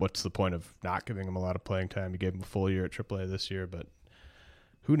know, what's the point of not giving him a lot of playing time? You gave him a full year at AAA this year, but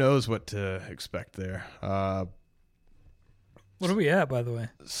who knows what to expect there. What are we at, by the way?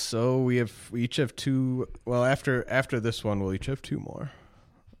 So we each have two. Well, after this one, we'll each have two more.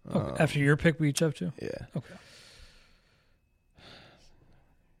 Okay. After your pick, we each have two? Yeah. Okay.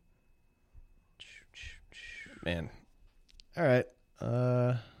 Man. All right.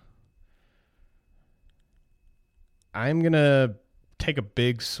 I'm going to take a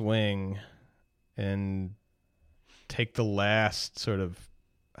big swing and take the last sort of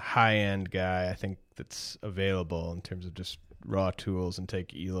high-end guy I think that's available in terms of just raw tools, and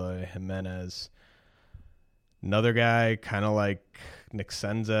take Eloy Jimenez. Another guy kind of like Nick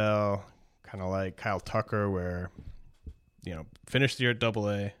Senzel, kind of like Kyle Tucker, where, finished the year at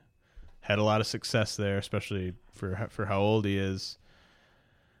AA, had a lot of success there, especially for how old he is.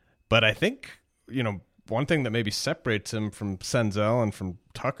 But I think, one thing that maybe separates him from Senzel and from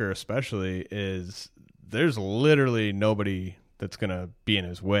Tucker especially is there's literally nobody that's going to be in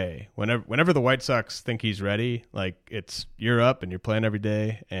his way. Whenever the White Sox think he's ready, it's you're up and you're playing every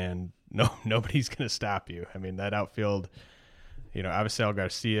day, and nobody's going to stop you. I mean, that outfield, Avisail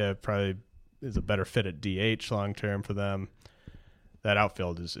Garcia probably is a better fit at DH long term for them. That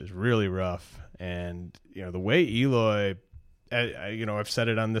outfield is really rough. And, the way Eloy, I've said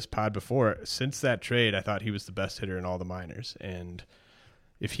it on this pod before, since that trade, I thought he was the best hitter in all the minors. And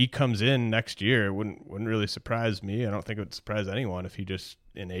if he comes in next year, it wouldn't really surprise me. I don't think it would surprise anyone if he just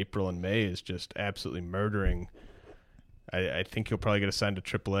in April and May is just absolutely murdering. I think he'll probably get assigned to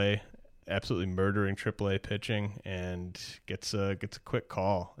AAA, absolutely murdering AAA pitching, and gets a quick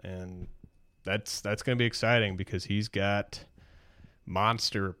call. And that's going to be exciting because he's got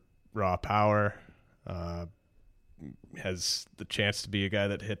monster raw power, has the chance to be a guy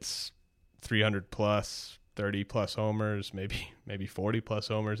that hits 300 plus, 30 plus homers, maybe 40 plus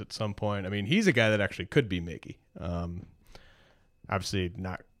homers at some point. I mean, he's a guy that actually could be Miggy. Obviously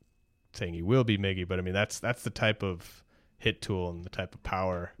not saying he will be Miggy, but I mean, that's the type of hit tool and the type of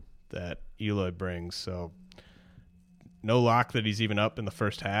power that Eloy brings. So no lock that he's even up in the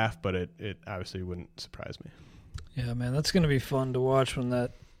first half, but it obviously wouldn't surprise me. Yeah, man, that's going to be fun to watch when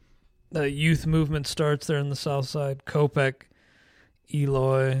that youth movement starts there in the South Side. Kopech,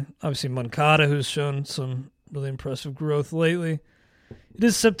 Eloy, obviously Moncada, who's shown some really impressive growth lately. It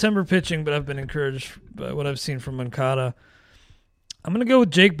is September pitching, but I've been encouraged by what I've seen from Moncada. I'm going to go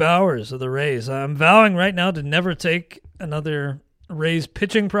with Jake Bauers of the Rays. I'm vowing right now to never take another Rays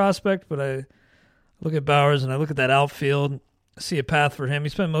pitching prospect, but I look at Bauers and I look at that outfield, see a path for him. He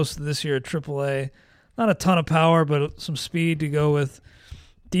spent most of this year at AAA. Not a ton of power, but some speed to go with.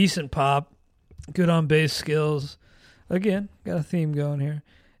 Decent pop, good on-base skills. Again, got a theme going here.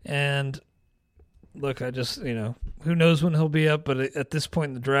 And look, I just, who knows when he'll be up, but at this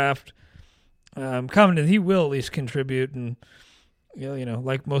point in the draft, I'm confident he will at least contribute. And,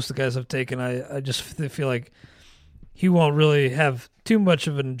 like most of the guys I've taken, I just feel like he won't really have too much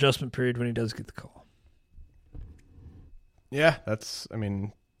of an adjustment period when he does get the call. Yeah,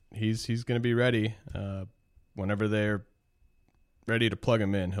 he's going to be ready. Whenever they're ready to plug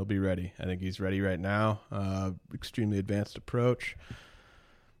him in, he'll be ready. I think he's ready right now. Extremely advanced approach.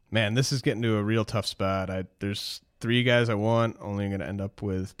 Man, this is getting to a real tough spot. There's 3 guys I want. Only going to end up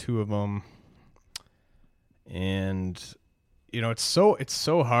with 2 of them. And it's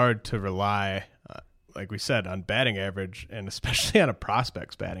so hard to rely, like we said, on batting average, and especially on a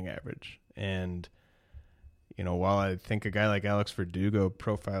prospect's batting average. And while I think a guy like Alex Verdugo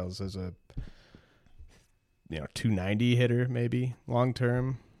profiles as a 290 hitter maybe long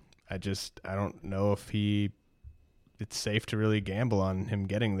term, I don't know if it's safe to really gamble on him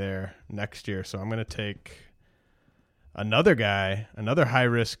getting there next year. So I'm going to take another high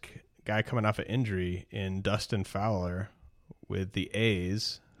risk guy coming off an injury in Dustin Fowler with the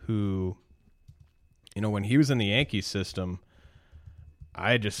A's, who, when he was in the Yankees system,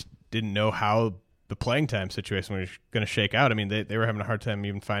 I just didn't know how the playing time situation was going to shake out. I mean, they were having a hard time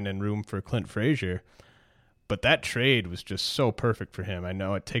even finding room for Clint Frazier. But that trade was just so perfect for him. I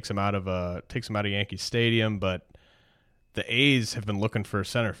know it takes him out of Yankee Stadium, but the A's have been looking for a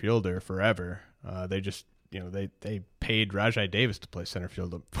center fielder forever. They just, they paid Rajai Davis to play center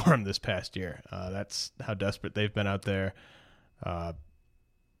field for him this past year. That's how desperate they've been out there. I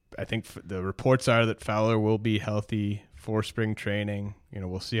think the reports are that Fowler will be healthy for spring training.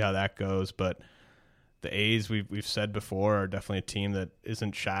 We'll see how that goes. But the A's, we've said before, are definitely a team that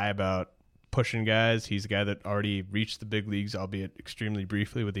isn't shy about pushing guys. He's a guy that already reached the big leagues, albeit extremely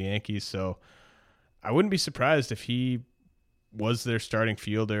briefly, with the Yankees. So I wouldn't be surprised if he was their starting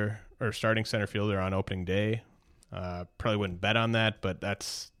fielder or starting center fielder on opening day. Probably wouldn't bet on that, but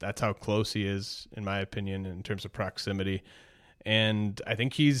that's how close he is, in my opinion, in terms of proximity. And I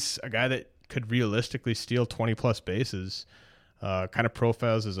think he's a guy that could realistically steal 20 plus bases. Kind of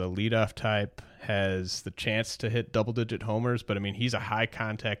profiles as a leadoff type, has the chance to hit double-digit homers, but I mean, he's a high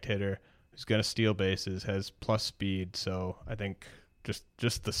contact hitter who's going to steal bases, has plus speed. So I think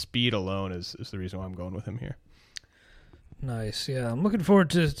just the speed alone is the reason why I'm going with him here. Nice. Yeah, I'm looking forward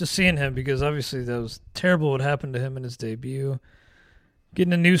to seeing him because obviously that was terrible what happened to him in his debut.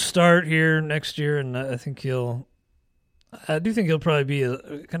 Getting a new start here next year, and I do think he'll probably be a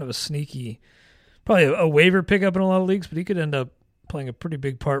kind of a sneaky, probably a waiver pickup in a lot of leagues, but he could end up playing a pretty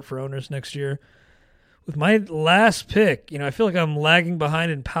big part for owners next year. With my last pick, I feel like I'm lagging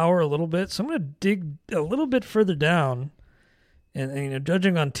behind in power a little bit, so I'm going to dig a little bit further down. And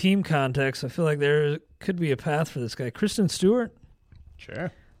judging on team context, I feel like there could be a path for this guy. Kristen Stewart.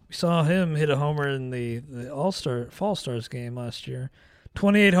 Sure. We saw him hit a homer in the Fall Stars game last year.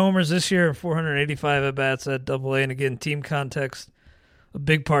 28 homers this year, 485 at-bats at Double-A. And again, team context, a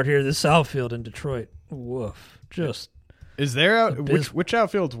big part here. This outfield in Detroit. Woof. Just Is there which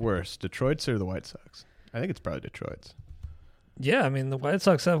outfield's worse, Detroit's or the White Sox? I think it's probably Detroit's. Yeah, I mean, the White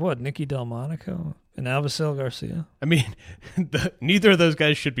Sox have what? Nicky Delmonico and Alvacil Garcia. I mean, neither of those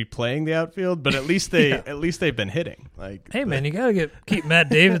guys should be playing the outfield, but at least they've been hitting. Hey, man, you got to keep Matt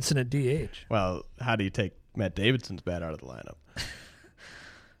Davidson at DH. Well, how do you take Matt Davidson's bat out of the lineup?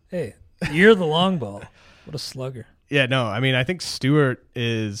 Hey, you're the long ball. What a slugger. Yeah, no, I mean, I think Stewart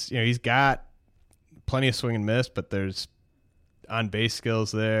is, he's got plenty of swing and miss, but there's on-base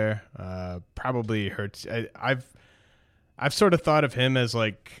skills there. Probably hurts. I've sort of thought of him as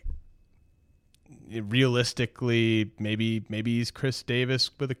realistically, maybe he's Chris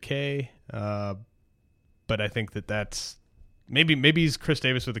Davis with a K. But I think that's maybe he's Chris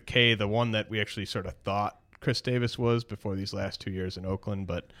Davis with a K, the one that we actually sort of thought Chris Davis was before these last 2 years in Oakland.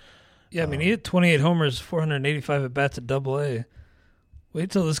 But yeah, I mean, he hit 28 homers, 485 at bats at Double-A. Wait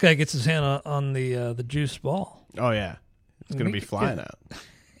till this guy gets his hand on the juice ball. Oh yeah, it's going to be flying out.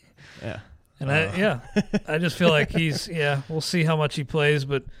 Yeah. And I just feel like we'll see how much he plays,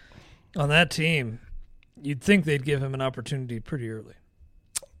 but on that team, you'd think they'd give him an opportunity pretty early.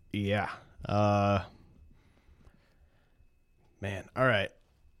 Yeah. Man, all right.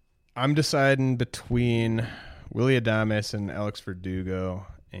 I'm deciding between Willy Adames and Alex Verdugo,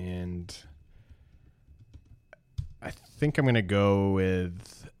 and I think I'm going to go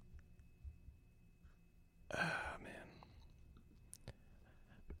with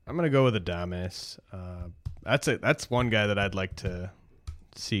I'm going to go with Adames. That's one guy that I'd like to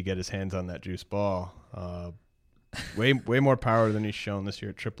see get his hands on that juice ball. Way more power than he's shown this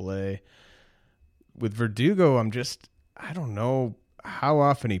year at AAA. With Verdugo, I don't know how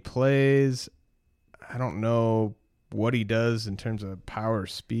often he plays. I don't know what he does in terms of power,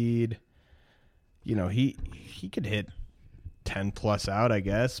 speed. He could hit 10 plus out, I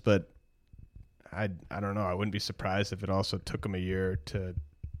guess, but I don't know. I wouldn't be surprised if it also took him a year to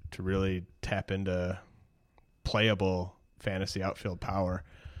really tap into playable fantasy outfield power.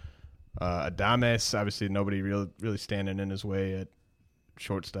 Adames, obviously nobody really standing in his way at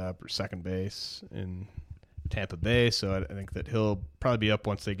shortstop or second base in Tampa Bay, so I think that he'll probably be up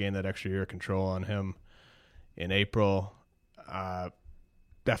once they gain that extra year of control on him in April.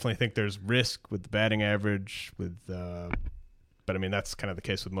 Definitely think there's risk with the batting average, but I mean that's kind of the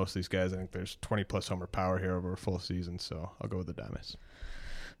case with most of these guys. I think there's 20-plus homer power here over a full season, so I'll go with Adames.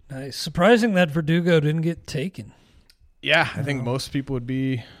 Nice. Surprising that Verdugo didn't get taken. Yeah, I think most people would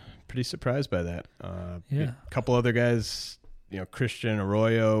be pretty surprised by that. A couple other guys, Christian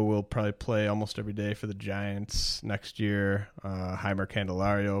Arroyo will probably play almost every day for the Giants next year. Heimer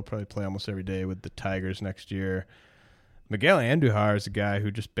Candelario will probably play almost every day with the Tigers next year. Miguel Andujar is a guy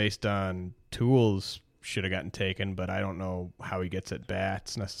who just based on tools should have gotten taken, but I don't know how he gets at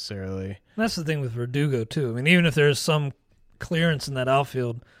bats necessarily. That's the thing with Verdugo, too. I mean, even if there's some clearance in that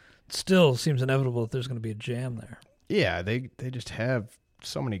outfield, it still seems inevitable that there's going to be a jam there. Yeah, they just have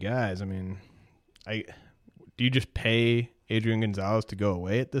so many guys. I mean, do you just pay Adrian Gonzalez to go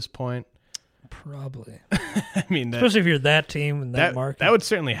away at this point? Probably. I mean, especially if you're that team and that market. That would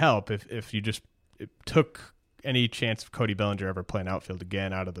certainly help if you just took any chance of Cody Bellinger ever playing outfield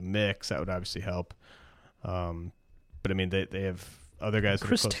again out of the mix. That would obviously help. But I mean, they have other guys.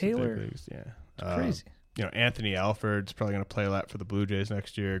 Chris Taylor. Yeah, it's crazy. Anthony Alford's probably going to play a lot for the Blue Jays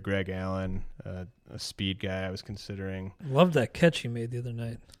next year. Greg Allen, a speed guy I was considering. Loved that catch he made the other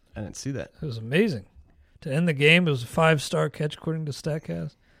night. I didn't see that. It was amazing. To end the game, it was a 5-star catch according to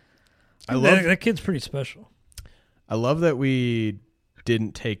StatCast. That kid's pretty special. I love that we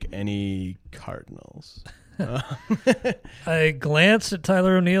didn't take any Cardinals. I glanced at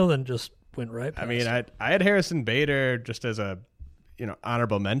Tyler O'Neill, then just went right past. I mean, I had Harrison Bader just as a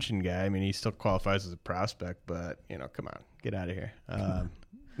honorable mention guy. I mean, he still qualifies as a prospect, but come on, get out of here.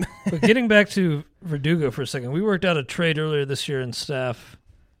 But getting back to Verdugo for a second, we worked out a trade earlier this year in staff,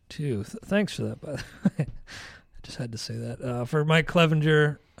 too. Thanks for that, by the way. I just had to say that. For Mike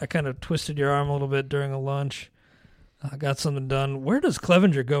Clevenger, I kind of twisted your arm a little bit during a lunch. I got something done. Where does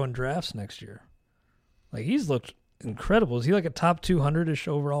Clevenger go in drafts next year? Like, he's looked incredible. Is he like a top 200-ish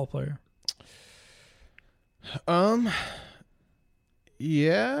overall player?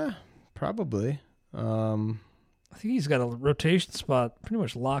 Yeah, probably. I think he's got a rotation spot pretty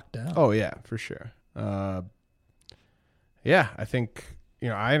much locked down. Oh, yeah, for sure. Yeah, I think,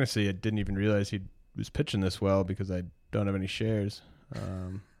 I honestly didn't even realize he was pitching this well because I don't have any shares.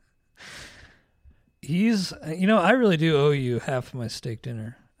 He's, I really do owe you half of my steak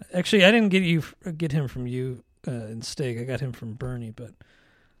dinner. Actually, I didn't get him from you in steak. I got him from Bernie, but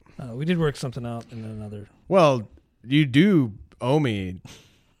we did work something out in another. Well, you do owe me.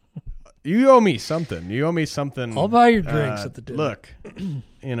 You owe me something. You owe me something. I'll buy your drinks at the dinner. Look,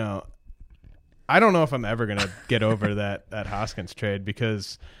 I don't know if I'm ever gonna get over that Hoskins trade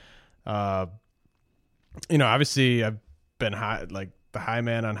because, obviously I've been the high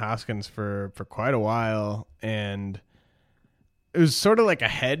man on Hoskins for quite a while, and it was sort of like a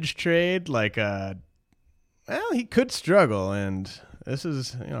hedge trade. He could struggle, and this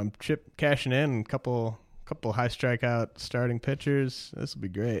is I'm cashing in a couple high strikeout starting pitchers. This will be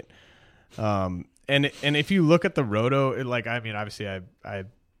great. And if you look at the roto, obviously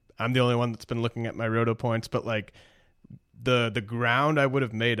I'm the only one that's been looking at my roto points, but the ground I would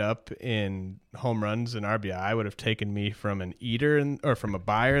have made up in home runs and RBI would have taken me from an eater or from a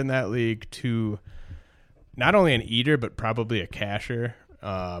buyer in that league to not only an eater but probably a casher,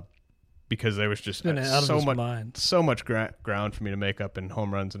 because there was just so much ground for me to make up in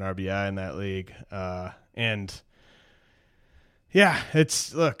home runs and RBI in that league. And yeah,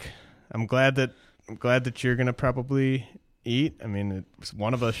 I'm glad that you're gonna probably eat. I mean,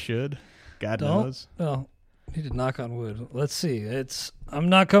 one of us should. God knows. Well, need to knock on wood. Let's see. I'm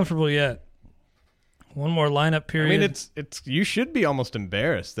not comfortable yet. One more lineup period. I mean, it's you should be almost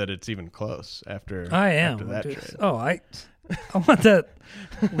embarrassed that it's even close after. I am. After that trade. Oh, I want that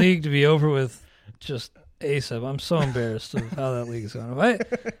league to be over with just ASAP. I'm so embarrassed of how that league is going.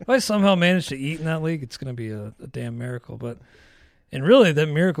 If I somehow manage to eat in that league, it's going to be a damn miracle. And really, that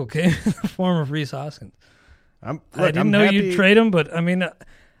miracle came in the form of Rhys Hoskins. I didn't know you'd trade him, but I mean,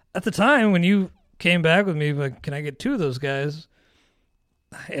 at the time when you came back with me, like, can I get two of those guys?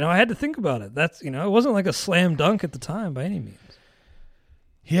 I had to think about it. That's it wasn't like a slam dunk at the time by any means.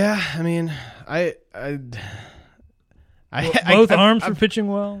 Yeah, I mean, both arms were pitching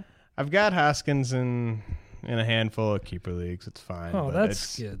well. I've got Hoskins in a handful of keeper leagues. It's fine. Oh,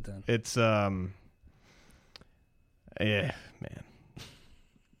 that's good then. It's yeah, man,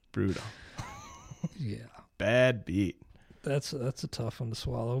 brutal. Yeah, bad beat. That's a tough one to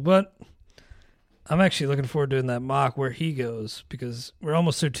swallow, but I'm actually looking forward to doing that mock where he goes, because we're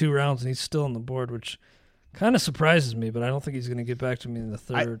almost through 2 rounds and he's still on the board, which kind of surprises me, but I don't think he's going to get back to me in the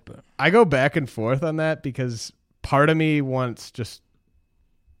third. But I go back and forth on that because part of me wants just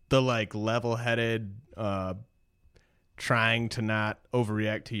the level-headed, trying to not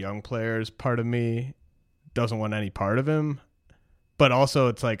overreact to young players. Part of me doesn't want any part of him, but also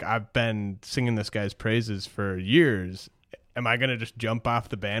it's like I've been singing this guy's praises for years. Am I going to just jump off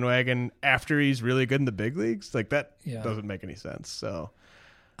the bandwagon after he's really good in the big leagues? That doesn't make any sense. So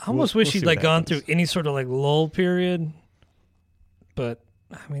I almost wish he'd gone through any sort of lull period. But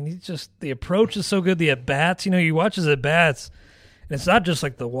I mean, the approach is so good. The at bats, you watch his at bats, and it's not just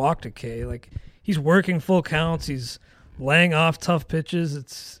the walk decay. He's working full counts. He's laying off tough pitches.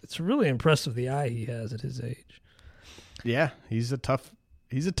 It's really impressive, the eye he has at his age. Yeah, he's a tough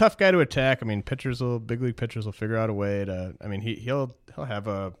guy to attack. I mean, big league pitchers will figure out a way to. I mean, he'll have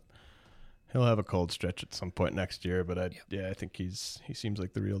a cold stretch at some point next year. But I think he seems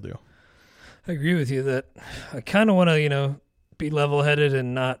like the real deal. I agree with you that I kind of want to be level-headed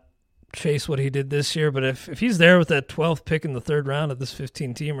and not chase what he did this year. But if he's there with that 12th pick in the 3rd round of this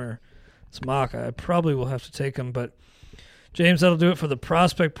 15-teamer, it's mock. I probably will have to take him. But James, that'll do it for the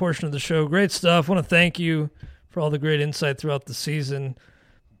prospect portion of the show. Great stuff. I want to thank you for all the great insight throughout the season.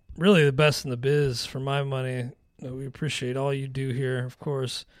 Really the best in the biz for my money. We appreciate all you do here, of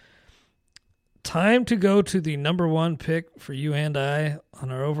course. Time to go to the number 1 pick for you and I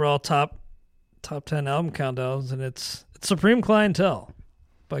on our overall top 10 album countdowns, and it's Supreme Clientele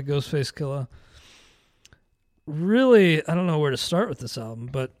by Ghostface Killah. Really, I don't know where to start with this album,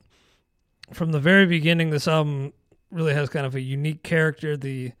 but from the very beginning, this album really has kind of a unique character.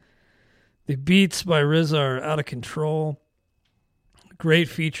 The beats by RZA are out of control. Great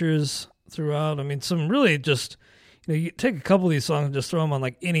features throughout. I mean, some really just you take a couple of these songs and just throw them on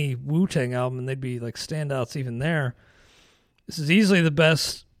like any Wu-Tang album, and they'd be like standouts even there. This is easily the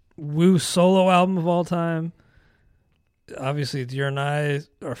best Wu solo album of all time. Obviously, it's Your and I,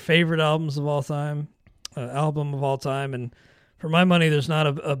 our favorite albums of all time, album of all time, and for my money, there's not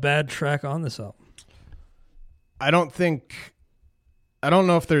a bad track on this album. I don't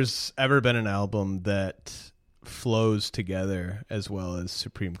know if there's ever been an album that flows together as well as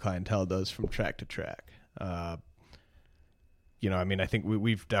Supreme Clientele does from track to track. I think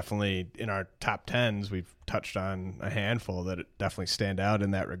we've definitely, in our top 10s, we've touched on a handful that definitely stand out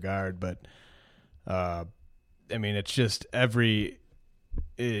in that regard. But, it's just every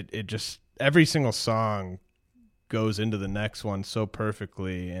single song goes into the next one so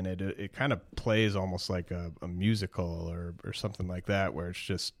perfectly, and it kind of plays almost like a musical or something like that, where it's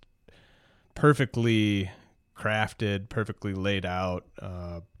just perfectly crafted, perfectly laid out.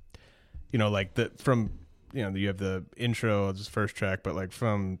 You have the intro, this first track, but like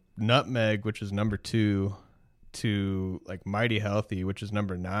from Nutmeg, which is number 2, to like Mighty Healthy, which is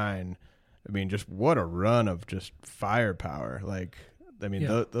number 9. Just what a run of just firepower.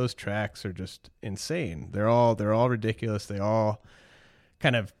 Those tracks are just insane. They're all ridiculous. They all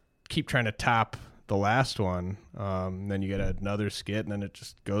kind of keep trying to top the last one. Then you get another skit, and then it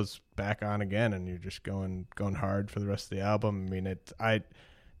just goes back on again, and you're just going hard for the rest of the album.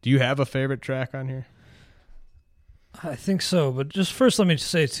 Do you have a favorite track on here? I think so, but just first let me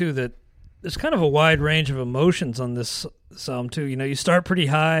say too that there's kind of a wide range of emotions on this album too. You start pretty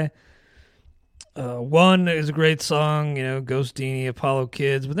high. One is a great song, Ghostini, Apollo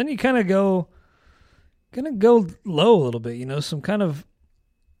Kids, but then you kind of go low a little bit, some kind of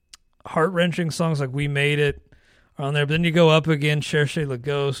heart-wrenching songs like We Made It are on there, but then you go up again, Cherchez Le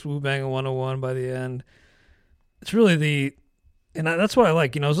Ghost, Wu Bang 101 by the end. It's really that's what I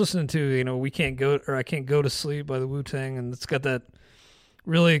like. I was listening to, I Can't Go to Sleep by the Wu-Tang, and it's got that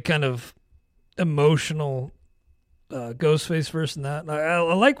really kind of emotional Ghostface verse in that. And I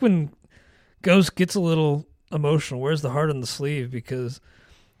like when Ghost gets a little emotional, wears the heart on the sleeve, because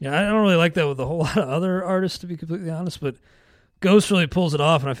I don't really like that with a whole lot of other artists, to be completely honest, but Ghost really pulls it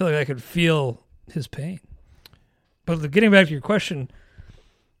off, and I feel like I could feel his pain. But getting back to your question,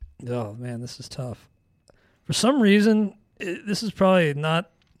 oh man, this is tough. For some reason, this is probably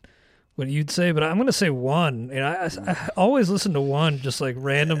not what you'd say, but I'm going to say One. I always listen to One just like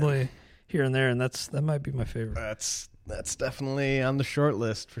randomly here and there, and that might be my favorite. That's definitely on the short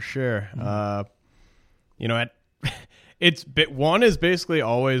list for sure. One is basically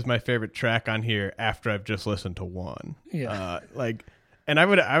always my favorite track on here after I've just listened to One. Yeah. And I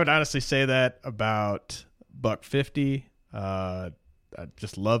would honestly say that about Buck 50. I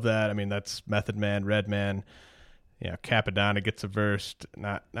just love that. That's Method Man, Redman. Capadonna gets a verse.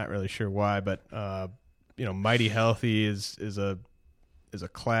 Not really sure why, but Mighty Healthy is a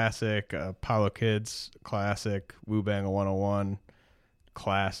classic. Apollo Kids classic. Wu Bang 101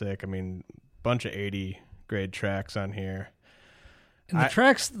 classic. Bunch of 80 grade tracks on here. And the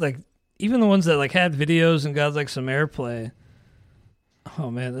tracks, even the ones that had videos and got some airplay,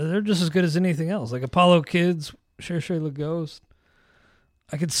 oh man, they're just as good as anything else. Like Apollo Kids, Cherchez Le Ghost.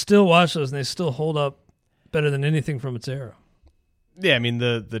 I could still watch those, and they still hold up better than anything from its era. Yeah,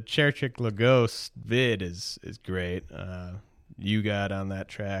 the Cherchez Le Ghost vid is great. You got on that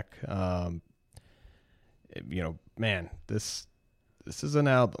track. Man, this is an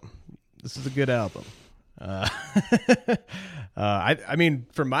album. This is a good album.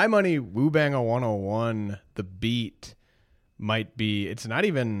 For my money, Wu Bang 101, the beat might be, it's not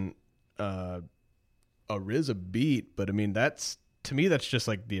even a RZA beat, but that's, to me, that's just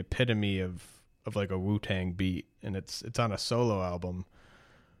like the epitome of like a Wu-Tang beat, and it's on a solo album.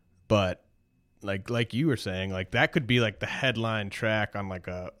 But like you were saying, that could be the headline track on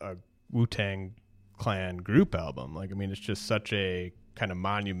a Wu-Tang Clan group album. It's just such a kind of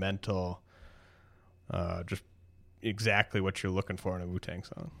monumental, just exactly what you're looking for in a Wu-Tang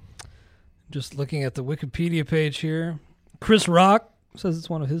song. Just looking at the Wikipedia page here, Chris Rock says it's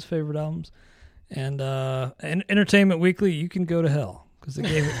one of his favorite albums, and Entertainment Weekly, You Can Go to Hell, because they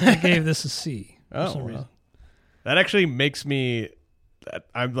gave this a C for some reason. That actually makes me.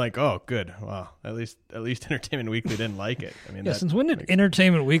 I'm like, oh, good. Wow, at least Entertainment Weekly didn't like it. Since when did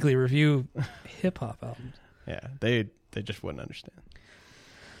Entertainment Weekly review hip hop albums? Yeah, they just wouldn't understand.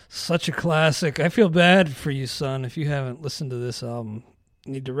 Such a classic. I feel bad for you, son, if you haven't listened to this album.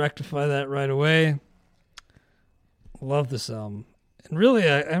 You need to rectify that right away. Love this album. And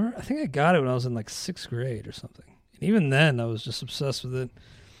really, I think I got it when I was in 6th grade or something. And even then, I was just obsessed with it.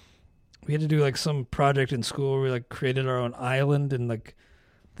 We had to do some project in school where we created our own island, and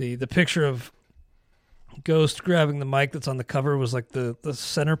the picture of Ghost grabbing the mic that's on the cover was like the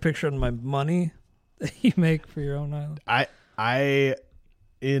center picture on my money that you make for your own island. I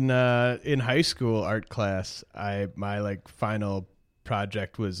in high school art class, my like final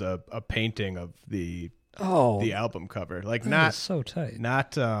project was a painting of the album cover. Like not so tight.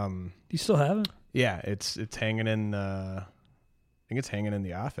 Not Do you still have it? Yeah, it's hanging in I think it's hanging in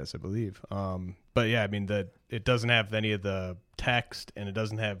the office, I believe. But yeah, I mean it doesn't have any of the text and it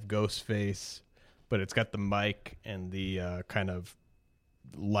doesn't have Ghostface, but it's got the mic and the kind of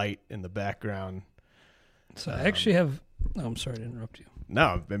light in the background. So I actually have I'm sorry to interrupt you.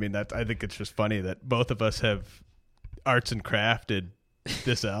 No, I mean I think it's just funny that both of us have arts and crafted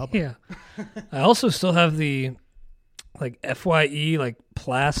this album. Yeah. I also still have the like FYE like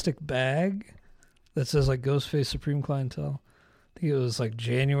plastic bag that says like Ghostface Supreme Clientele. I think it was like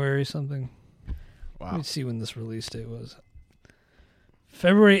January something. Wow. Let me see when this release date was.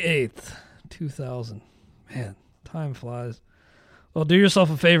 February 8th, 2000. Man, time flies. Well, do yourself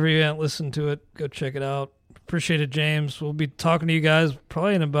a favor. You haven't listened to it. Go check it out. Appreciate it, James. We'll be talking to you guys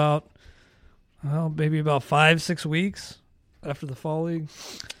probably in about, maybe about 5-6 weeks after the Fall League.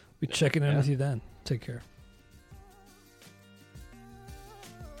 We'll be checking in with you then. Take care.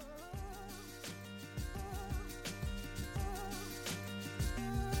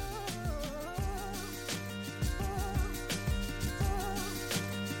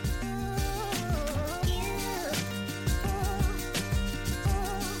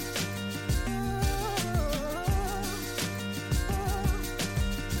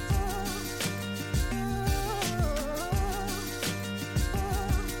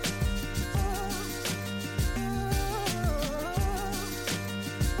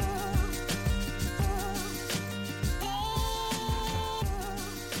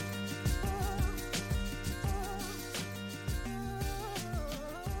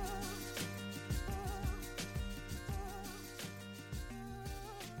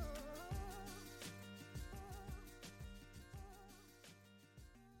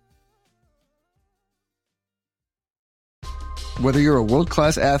 Whether you're a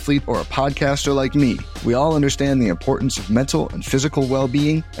world-class athlete or a podcaster like me, we all understand the importance of mental and physical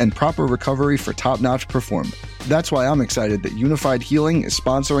well-being and proper recovery for top-notch performance. That's why I'm excited that Unified Healing is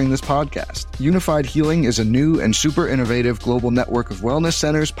sponsoring this podcast. Unified Healing is a new and super innovative global network of wellness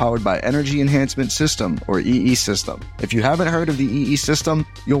centers powered by Energy Enhancement System, or EE System. If you haven't heard of the EE System,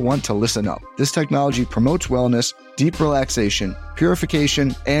 you'll want to listen up. This technology promotes wellness, deep relaxation,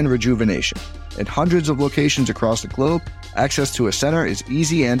 purification, and rejuvenation. In hundreds of locations across the globe, access to a center is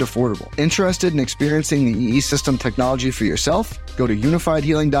easy and affordable. Interested in experiencing the EE System technology for yourself? Go to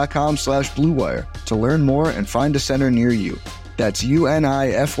unifiedhealing.com/bluewire to learn more and find a center near you. That's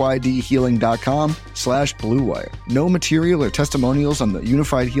unifydhealing.com/bluewire. No material or testimonials on the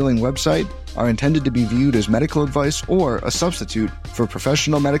Unified Healing website are intended to be viewed as medical advice or a substitute for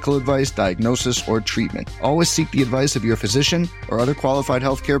professional medical advice, diagnosis, or treatment. Always seek the advice of your physician or other qualified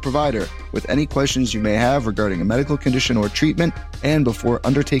healthcare provider with any questions you may have regarding a medical condition or treatment and before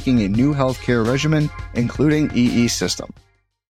undertaking a new healthcare regimen, including EE System.